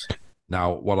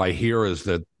 Now, what I hear is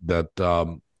that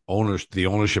the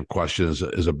ownership question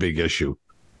is a big issue,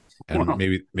 and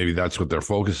maybe that's what they're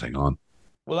focusing on.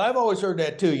 Well, I've always heard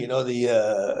that too.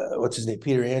 The what's his name,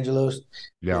 Peter Angelos.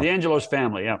 Yeah, the Angelos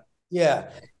family. Yeah. Yeah,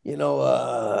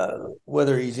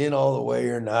 whether he's in all the way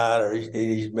or not, or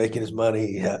he's making his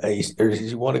money, or does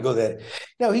he want to go that?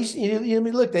 No,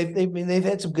 look, they've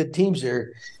had some good teams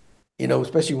there.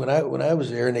 Especially when I was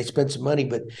there, and they spent some money,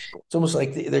 but it's almost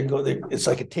like it's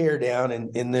like a tear down,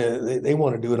 and they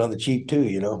want to do it on the cheap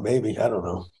too. Maybe I don't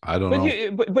know.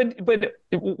 But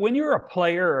when you're a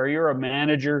player or you're a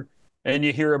manager, and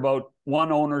you hear about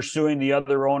one owner suing the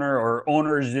other owner, or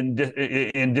owners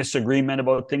in disagreement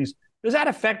about things, does that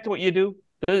affect what you do?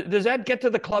 Does that get to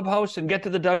the clubhouse and get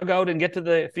to the dugout and get to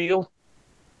the field?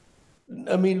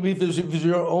 I mean, if it's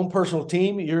your own personal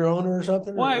team, your owner or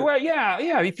something? Well, yeah.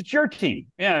 If it's your team,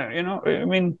 I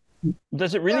mean,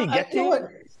 does it really get to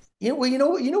you? You know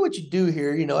what you do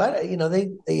here. They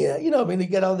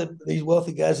get all these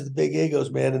wealthy guys with the big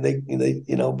egos, man, and they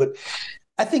But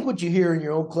I think what you hear in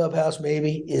your own clubhouse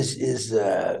maybe is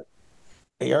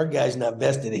hey, our guy's not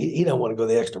vested. He don't want to go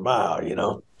the extra mile.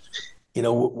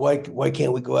 Why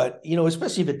can't we go out?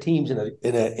 Especially if a team's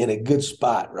in a good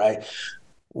spot, right?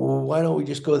 Well, why don't we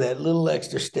just go that little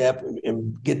extra step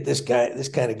and get this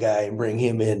kind of guy and bring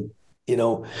him in,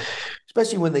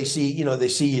 especially when they see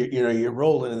you're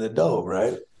rolling in the dough,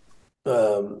 right?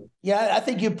 I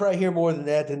think you'd probably hear more than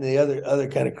that than the other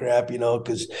kind of crap,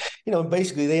 because,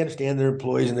 basically they understand their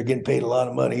employees and they're getting paid a lot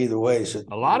of money either way. So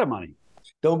a lot of money.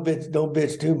 Don't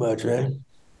bitch too much, right?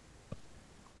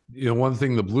 One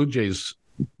thing the Blue Jays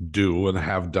do and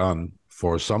have done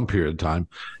for some period of time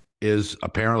is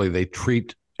apparently they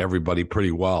treat everybody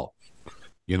pretty well.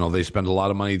 They spend a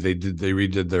lot of money. They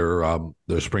redid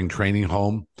their spring training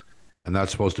home, and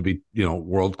that's supposed to be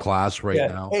world class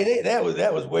now. Hey, that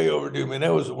was way overdue, man.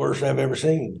 That was the worst I've ever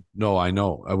seen. No, I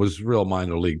know. It was real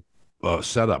minor league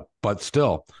setup, but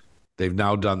still, they've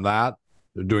now done that.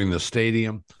 They're doing the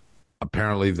stadium.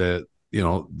 Apparently, the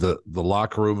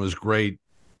locker room is great.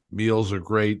 Meals are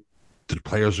great. The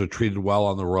players are treated well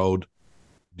on the road.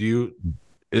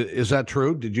 Is that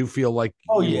true? Did you feel like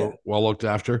you were well looked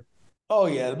after? Oh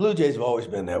yeah, the Blue Jays have always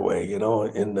been that way,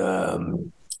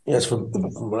 and yes, from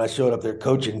when I showed up there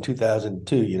coaching in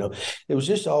 2002, it was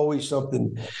just always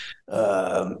something.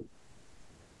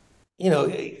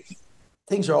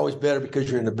 Things are always better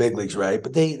because you're in the big leagues, right?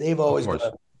 But they've always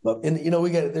got, and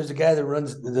there's a guy that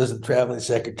does the traveling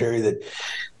secretary that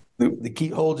the key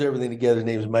holds everything together. His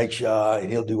name is Mike Shaw,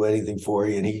 and he'll do anything for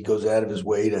you. And he goes out of his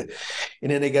way to.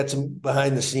 And then they got some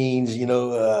behind the scenes, even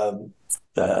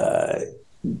the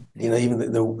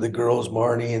girls,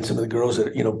 Marnie, and some of the girls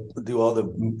that do all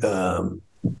the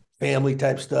family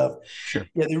type stuff. Sure.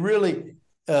 Yeah, they really.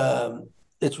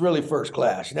 It's really first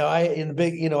class. Now,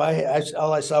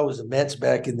 all I saw was the Mets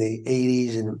back in the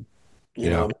 '80s, and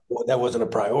that wasn't a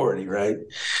priority, right?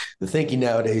 The thinking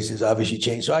nowadays has obviously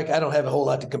changed. So I don't have a whole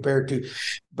lot to compare it to,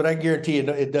 but I guarantee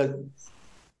it does.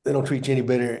 They don't treat you any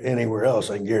better anywhere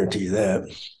else. I can guarantee you that.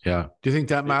 Yeah. Do you think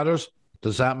that matters?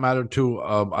 Does that matter to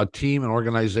a team, an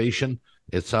organization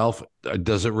itself?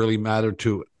 Does it really matter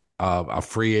to a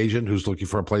free agent who's looking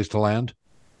for a place to land?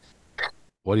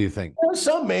 What do you think?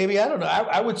 Some maybe. I don't know.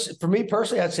 I would, for me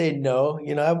personally, I'd say no.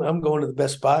 I'm going to the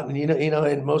best spot, and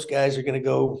and most guys are going to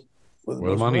go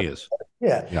where the money is.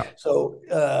 Yeah. Yeah. So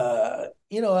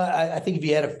I think if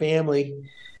you had a family,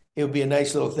 it would be a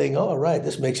nice little thing. Oh, all right,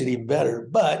 this makes it even better.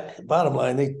 But bottom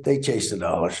line, they chase the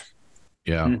dollars.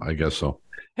 Yeah, I guess so.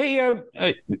 Hey,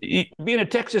 being a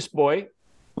Texas boy,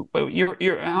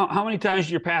 how many times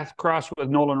did your path cross with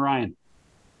Nolan Ryan?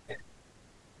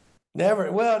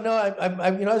 Never. Well, no,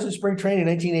 I was in spring training in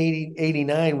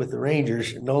 1989 with the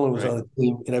Rangers. Nolan was on the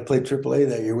team, and I played AAA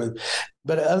that year with.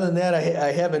 But other than that,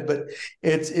 I haven't. But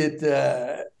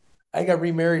I got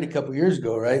remarried a couple of years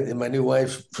ago, right? And my new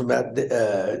wife's from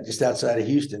just outside of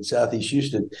Houston, southeast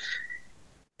Houston,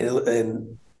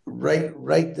 and right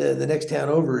the next town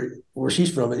over where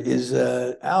she's from is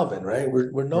Alvin, right?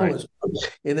 Where Nolan's from.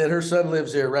 And then her son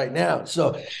lives there right now.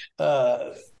 So.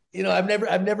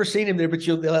 I've never seen him there, but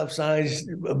they'll have signs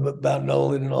about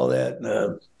Nolan and all that.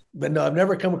 But no, I've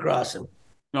never come across him.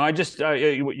 No, I just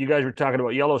you guys were talking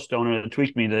about Yellowstone, and it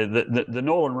tweaked me. The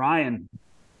Nolan Ryan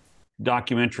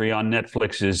documentary on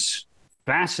Netflix is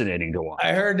fascinating to watch.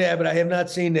 I heard that, but I have not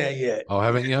seen that yet. Oh,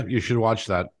 haven't you? You should watch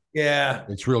that. Yeah,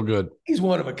 it's real good. He's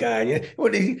one of a kind. Yeah,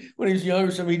 when he was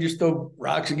younger, he just throw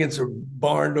rocks against a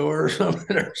barn door or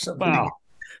something. Wow.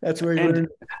 That's where he learned.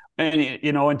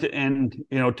 And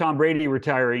Tom Brady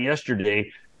retiring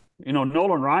yesterday,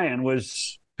 Nolan Ryan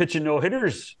was pitching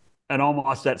no-hitters at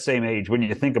almost that same age when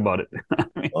you think about it.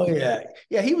 Oh, yeah.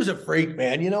 Yeah, he was a freak,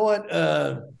 man. You know what?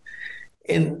 But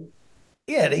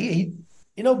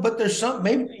there's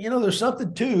there's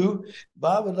something too.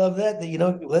 Bob would love that,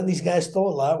 letting these guys throw a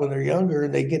lot when they're younger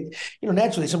and they get,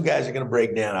 naturally some guys are going to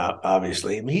break down,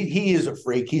 obviously. I mean, he is a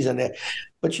freak. He's on that.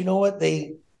 But you know what?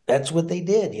 That's what they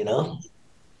did,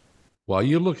 Well,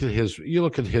 you look at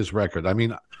his record. I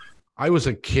mean, I was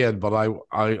a kid, but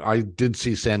I did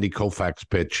see Sandy Koufax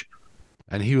pitch,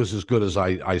 and he was as good as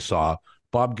I saw.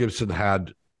 Bob Gibson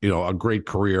had, a great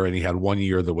career, and he had 1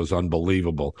 year that was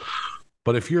unbelievable.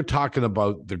 But if you're talking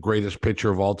about the greatest pitcher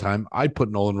of all time, I'd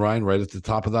put Nolan Ryan right at the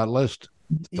top of that list,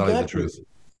 to tell you the truth.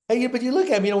 Hey, but you look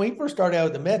at him, when he first started out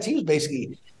with the Mets, he was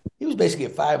basically a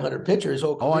 500 pitcher his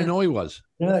whole career. Oh, I know he was.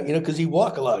 Yeah, because he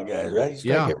walked a lot of guys, right?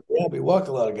 He walked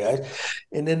a lot of guys.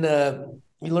 And then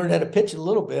he learned how to pitch a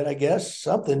little bit, I guess,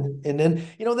 something. And then,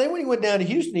 then when he went down to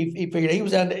Houston, he figured he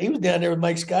was down there with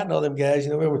Mike Scott and all them guys,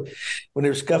 remember when they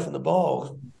were scuffing the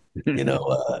ball, and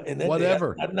then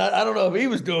whatever. I don't know if he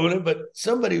was doing it, but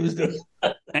somebody was doing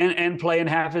it. and playing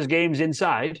half his games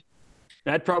inside.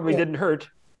 That probably didn't hurt.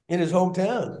 In his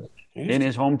hometown.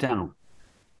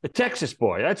 A Texas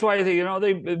boy. That's why they grow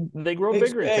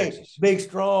bigger in Texas. Big,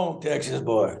 strong Texas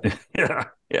boy.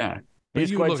 Yeah.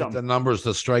 He's quite something. At the numbers,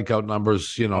 the strikeout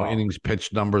numbers, innings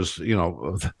pitched numbers,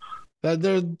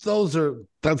 those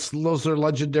are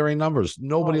legendary numbers.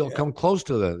 Nobody will come close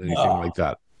to that, anything like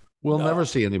that. We'll never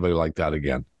see anybody like that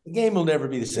again. The game will never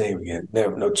be the same again.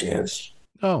 Never, no chance.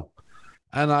 No.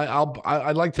 And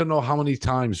I'd like to know how many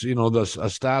times, a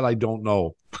stat I don't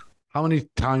know. How many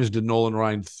times did Nolan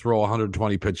Ryan throw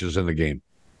 120 pitches in a game?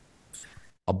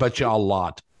 I'll bet you a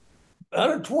lot.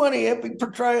 120,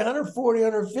 try 140,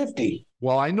 150.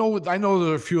 Well, I know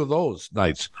there are a few of those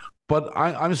nights, but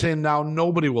I'm saying now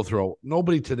nobody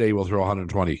today will throw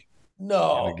 120.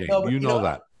 No, in a game. No, you know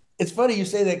that. It's funny you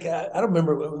say that. I don't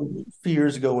remember a few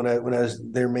years ago when I was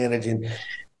there managing.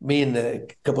 Me and a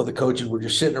couple of the coaches were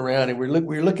just sitting around and we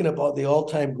were looking up all the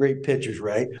all-time great pitchers,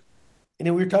 right? And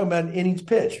then we were talking about innings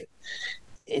pitch.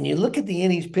 And you look at the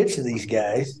innings pitch of these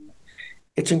guys,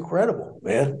 it's incredible,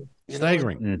 man.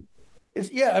 Staggering.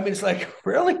 It's like,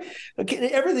 really? Okay,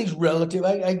 everything's relative.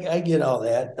 I get all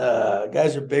that.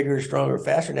 Guys are bigger, stronger,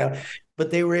 faster now,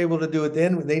 but they were able to do it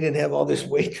then when they didn't have all this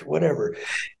weight, whatever.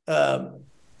 And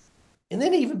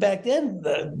then even back then,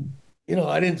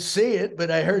 I didn't see it,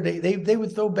 but I heard they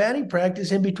would throw batting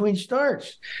practice in between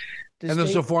starts. And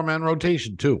there's a 4-man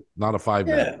rotation too, not a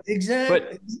 5-man. Yeah,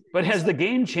 exactly. But has the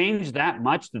game changed that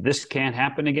much that this can't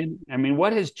happen again? I mean,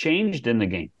 what has changed in the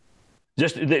game?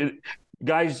 Just the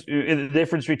guys, the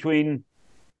difference between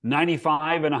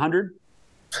 95 and 100,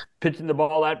 pitching the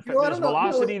ball at is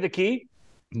velocity the key?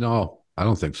 No, I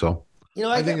don't think so.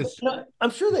 I think it's.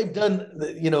 I'm sure they've done.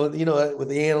 With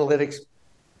the analytics,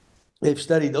 they've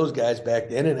studied those guys back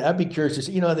then, and I'd be curious to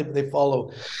see. They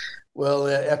follow. Well,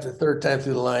 after the third time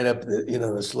through the lineup,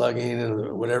 the slugging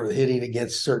and whatever, the hitting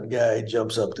against a certain guy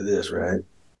jumps up to this, right?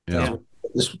 Yeah.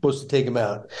 This is supposed to take him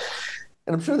out.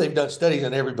 And I'm sure they've done studies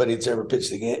on everybody that's ever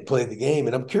pitched the game, played the game.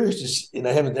 And I'm curious and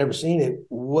I haven't ever seen it,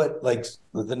 what, like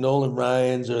the Nolan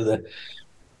Ryans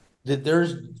did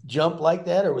theirs jump like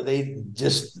that? Or were they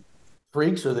just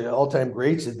freaks or the all-time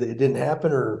greats that it didn't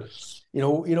happen? Or,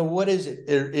 what is it?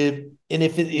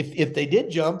 If they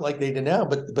did jump like they did now,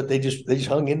 but they just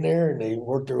hung in there and they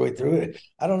worked their way through it.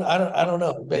 I don't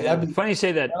know. Funny you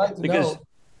say that because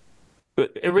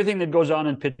everything that goes on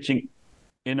in pitching,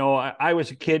 I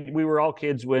was a kid. We were all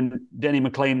kids when Denny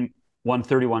McLain won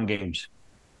 31 games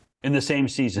in the same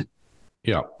season.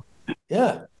 Yeah.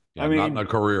 Yeah. I mean, not in a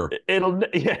career.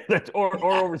 Or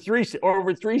over three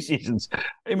seasons.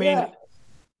 I mean,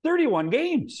 31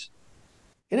 games.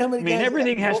 You know how many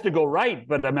everything has to go right,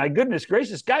 but my goodness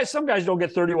gracious, some guys don't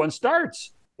get 31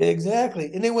 starts. Exactly.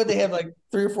 And then when they have like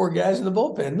 3 or 4 guys in the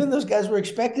bullpen, then those guys were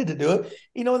expected to do it.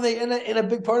 And a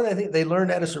big part of that, I think they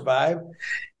learned how to survive.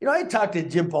 I talked to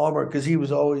Jim Palmer because he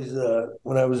was always,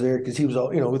 when I was there, because he was all,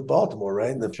 with Baltimore,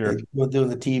 right? Sure. Doing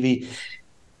the TV.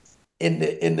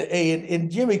 And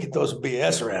Jimmy could throw some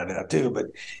BS around now too, but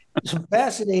some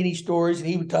fascinating stories. And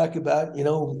he would talk about,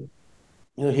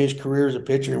 his career as a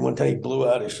pitcher. And one time he blew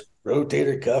out his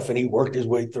rotator cuff and he worked his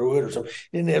way through it or something.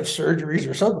 He didn't have surgeries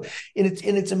or something. And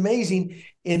it's amazing.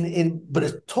 But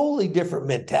it's a totally different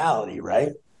mentality,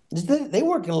 right? They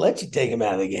weren't going to let you take him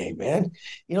out of the game, man.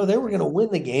 They were going to win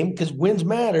the game because wins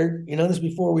mattered. This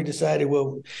before we decided,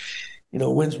 well,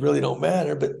 wins really don't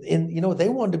matter. But they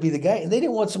wanted to be the guy, and they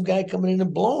didn't want some guy coming in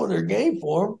and blowing their game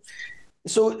for them.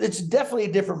 So it's definitely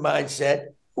a different mindset.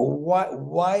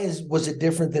 Why was it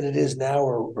different than it is now,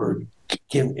 or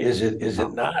is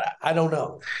it not? I don't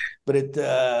know, but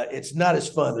it's not as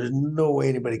fun. There's no way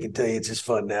anybody can tell you it's as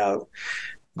fun now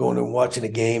going and watching a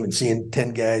game and seeing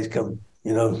 10 guys come,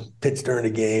 pitch during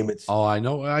the game. I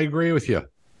know. I agree with you.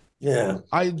 Yeah.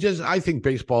 I think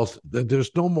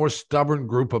there's no more stubborn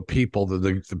group of people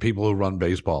than the people who run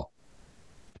baseball.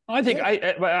 I think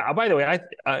by the way,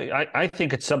 I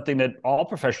think it's something that all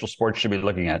professional sports should be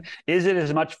looking at. Is it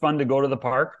as much fun to go to the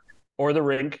park or the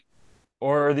rink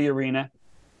or the arena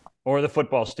or the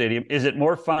football stadium? Is it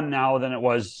more fun now than it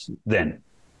was then?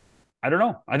 I don't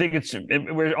know. I think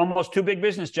we're almost too big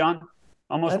business, John.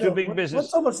 Almost too big business.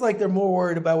 It's almost like they're more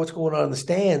worried about what's going on in the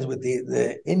stands with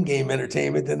the in-game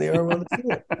entertainment than they are on the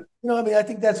field. I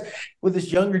think that's with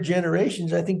this younger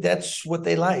generations. I think that's what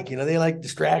they like. They like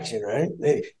distraction, right?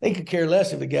 They could care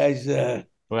less if a guy's.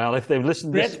 Well, if they've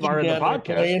listened this far in the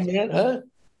podcast,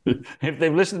 if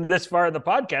they've listened this far in the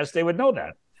podcast, they would know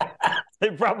that.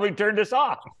 They probably turned us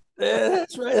off.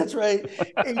 That's right.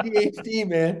 ADHD,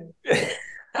 man.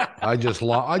 I just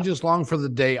long for the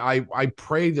day. I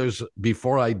pray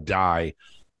before I die,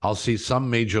 I'll see some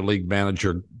major league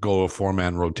manager go a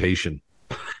 4-man rotation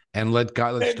and let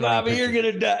guys. Hey, Bobby, you're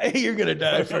gonna die. You're gonna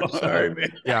die first. Sorry,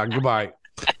 man. Yeah, goodbye.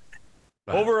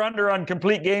 Over under on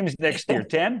complete games next year,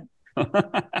 10.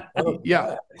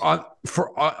 Yeah,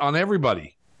 on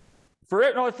everybody. For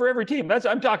every team.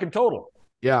 I'm talking total.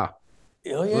 Yeah.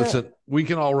 Oh, yeah. Listen, we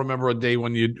can all remember a day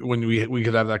when we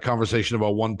could have that conversation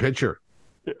about one pitcher.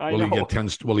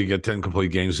 Will he get 10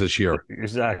 complete games this year?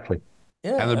 Exactly.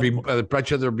 Yeah. And I bet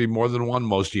you there'd be more than one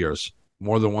most years.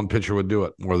 More than one pitcher would do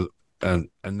it. And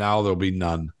now there'll be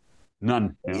none.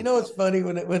 None. Yeah. It's funny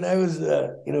when I was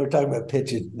we're talking about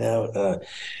pitching now.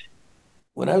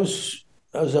 When I was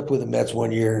up with the Mets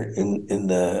one year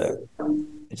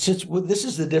it's just this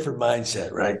is a different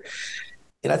mindset, right?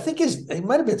 And I think it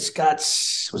might have been Scott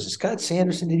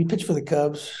Sanderson? Did he pitch for the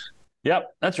Cubs?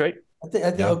 Yep, that's right. I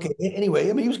think yeah. Okay. Anyway,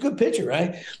 he was a good pitcher,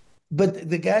 right? But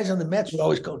the guys on the Mets would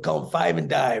always call him 5 and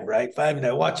dive, right? 5 and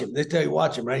dive. Watch him. They tell you,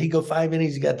 watch him, right? He go 5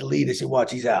 innings, he got the lead. They say,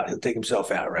 watch, he's out. He'll take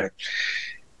himself out, right?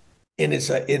 And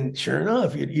and sure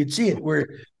enough, you'd see it where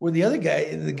the other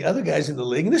guys in the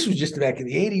league, and this was just back in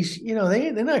the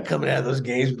 80s, they're not coming out of those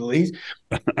games with the leads.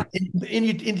 and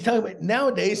you talk about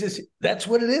nowadays, that's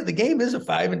what it is. The game is a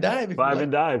 5 and dive. 5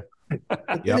 and dive.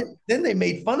 Yep. Then they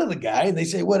made fun of the guy and they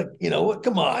say,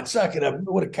 come on, suck it up.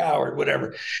 What a coward,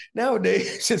 whatever.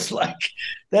 Nowadays, it's like,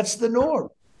 that's the norm.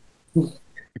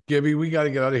 Gibby, we got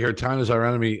to get out of here. Time is our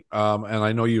enemy, and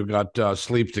I know you got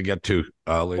sleep to get to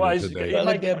later today. I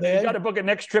like that, man. You got to book a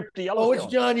next trip to Yellowstone. Oh,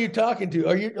 which John you talking to?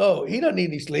 Are you? Oh, he doesn't need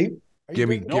any sleep. Are you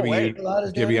drinking No way.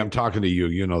 Gibby, I'm talking to you.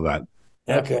 You know that.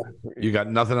 Okay. You got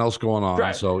nothing else going on,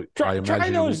 I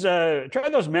imagine. Try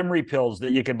those memory pills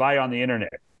that you can buy on the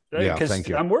internet. Yeah, thank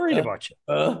you. I'm worried about you.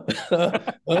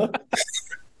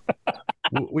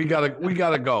 We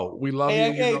gotta go. We love you.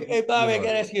 Hey, Bobby, I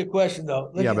gotta ask you a question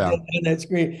though. Look yeah, at on that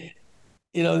screen.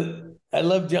 You know, I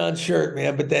love John's shirt,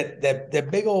 man, but that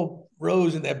big old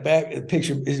rose in that back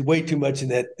picture is way too much in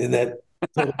that.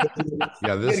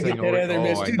 Yeah, this thing.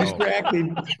 It's too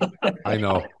distracting. I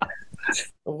know.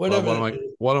 Whatever.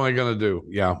 What am I gonna do?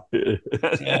 Yeah.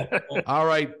 All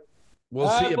right. We'll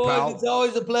see you, boys, pal. It's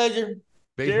always a pleasure.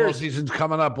 Baseball season's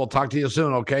coming up. We'll talk to you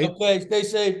soon, okay? Okay, stay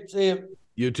safe. See you.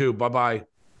 You too. Bye-bye.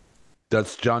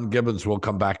 That's John Gibbons. We'll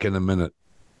come back in a minute.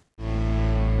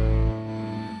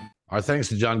 Our thanks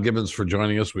to John Gibbons for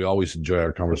joining us. We always enjoy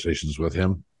our conversations with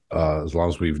him, as long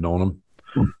as we've known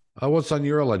him. What's on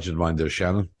your alleged mind there,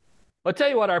 Shannon? I'll tell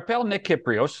you what, our pal Nick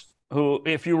Kyprios, who,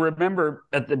 if you remember,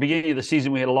 at the beginning of the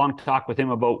season, we had a long talk with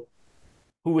him about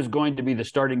who was going to be the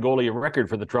starting goalie of record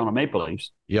for the Toronto Maple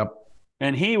Leafs. Yep.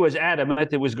 And he was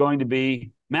adamant it was going to be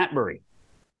Matt Murray.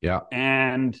 Yeah.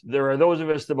 And there are those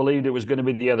of us that believed it was going to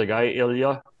be the other guy,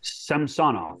 Ilya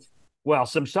Samsonov. Well,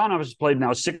 Samsonov has played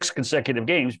now 6 consecutive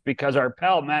games because our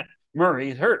pal Matt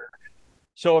Murray is hurt.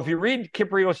 So if you read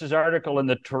Kyprios' article in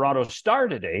the Toronto Star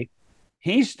today,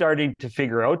 he's starting to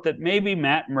figure out that maybe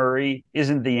Matt Murray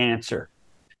isn't the answer.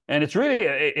 And it's really,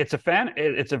 it's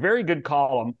a very good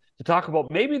column to talk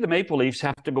about maybe the Maple Leafs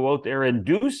have to go out there and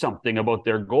do something about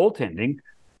their goaltending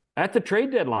at the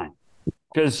trade deadline.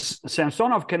 Because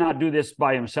Samsonov cannot do this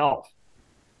by himself.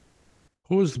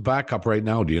 Who's the backup right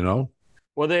now? Do you know?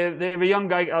 Well, they have a young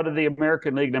guy out of the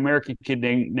American League, an American kid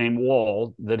named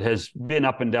Wall, that has been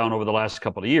up and down over the last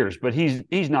couple of years. But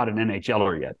he's not an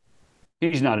NHLer yet.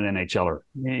 He's not an NHLer.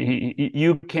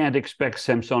 You can't expect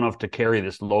Samsonov to carry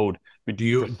this load. Do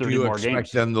you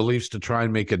expect then the Leafs to try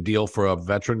and make a deal for a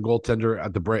veteran goaltender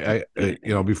at the break?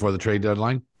 Before the trade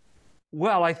deadline?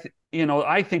 Well, I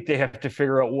think they have to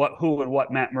figure out who and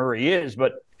what Matt Murray is.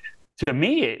 But to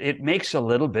me, it makes a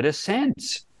little bit of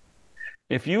sense.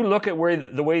 If you look at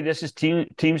the way this is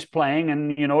teams playing,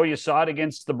 and you saw it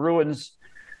against the Bruins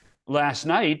last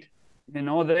night.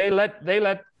 They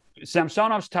let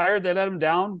Samsonov's tired. They let him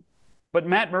down, but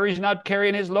Matt Murray's not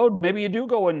carrying his load. Maybe you do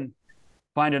go and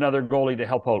find another goalie to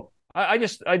help out. I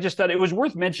just thought it was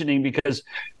worth mentioning because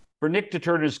for Nick to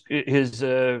turn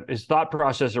his thought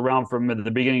process around from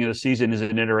the beginning of the season is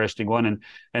an interesting one,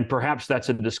 and perhaps that's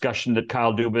a discussion that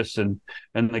Kyle Dubas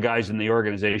and the guys in the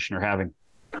organization are having.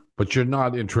 But you're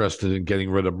not interested in getting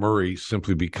rid of Murray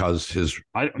simply because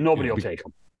nobody will take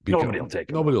him. Nobody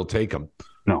will take him.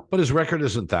 No. But his record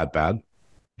isn't that bad.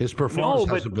 His performance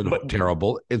hasn't been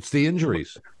terrible. It's the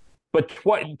injuries. But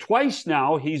twice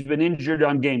now he's been injured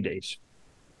on game days.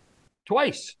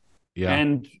 Twice. Yeah.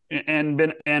 And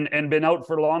been out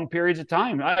for long periods of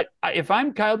time. If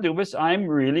I'm Kyle Dubas,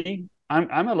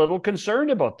 I'm a little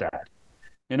concerned about that.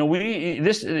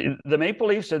 The Maple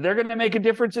Leafs said they're going to make a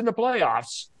difference in the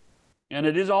playoffs, and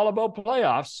it is all about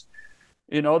playoffs.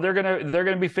 They're going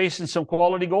to be facing some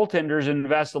quality goaltenders in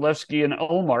Vasilevsky and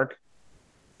Ullmark.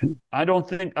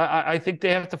 I think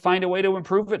they have to find a way to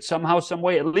improve it somehow, some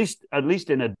way, at least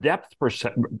in a depth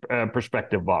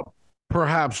perspective, Bob.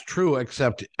 Perhaps true,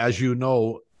 except as you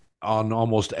know, on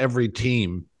almost every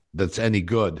team that's any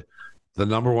good, the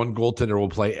number one goaltender will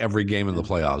play every game in the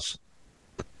playoffs.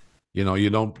 You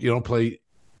don't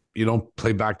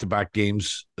play back-to-back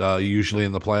games usually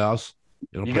in the playoffs.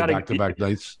 You don't play back-to-back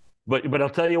nights. But I'll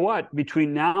tell you what,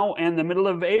 between now and the middle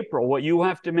of April, what you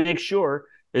have to make sure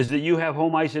is that you have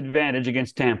home ice advantage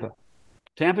against Tampa.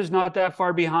 Tampa's not that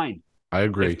far behind. I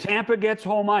agree. If Tampa gets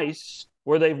home ice,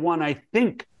 where they've won, I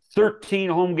think, 13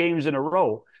 home games in a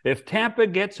row, if Tampa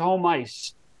gets home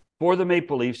ice for the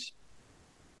Maple Leafs,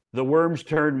 the worm's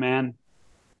turned, man.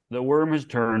 The worm has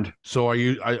turned. So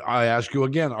I ask you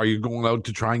again, are you going out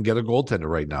to try and get a goaltender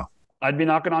right now? I'd be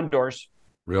knocking on doors.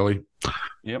 Really?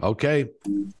 Yep. Okay.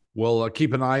 We'll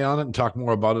keep an eye on it and talk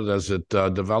more about it as it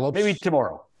develops. Maybe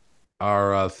tomorrow.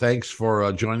 Our thanks for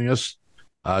joining us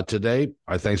today.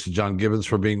 Our thanks to John Gibbons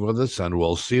for being with us, and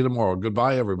we'll see you tomorrow.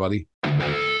 Goodbye, everybody.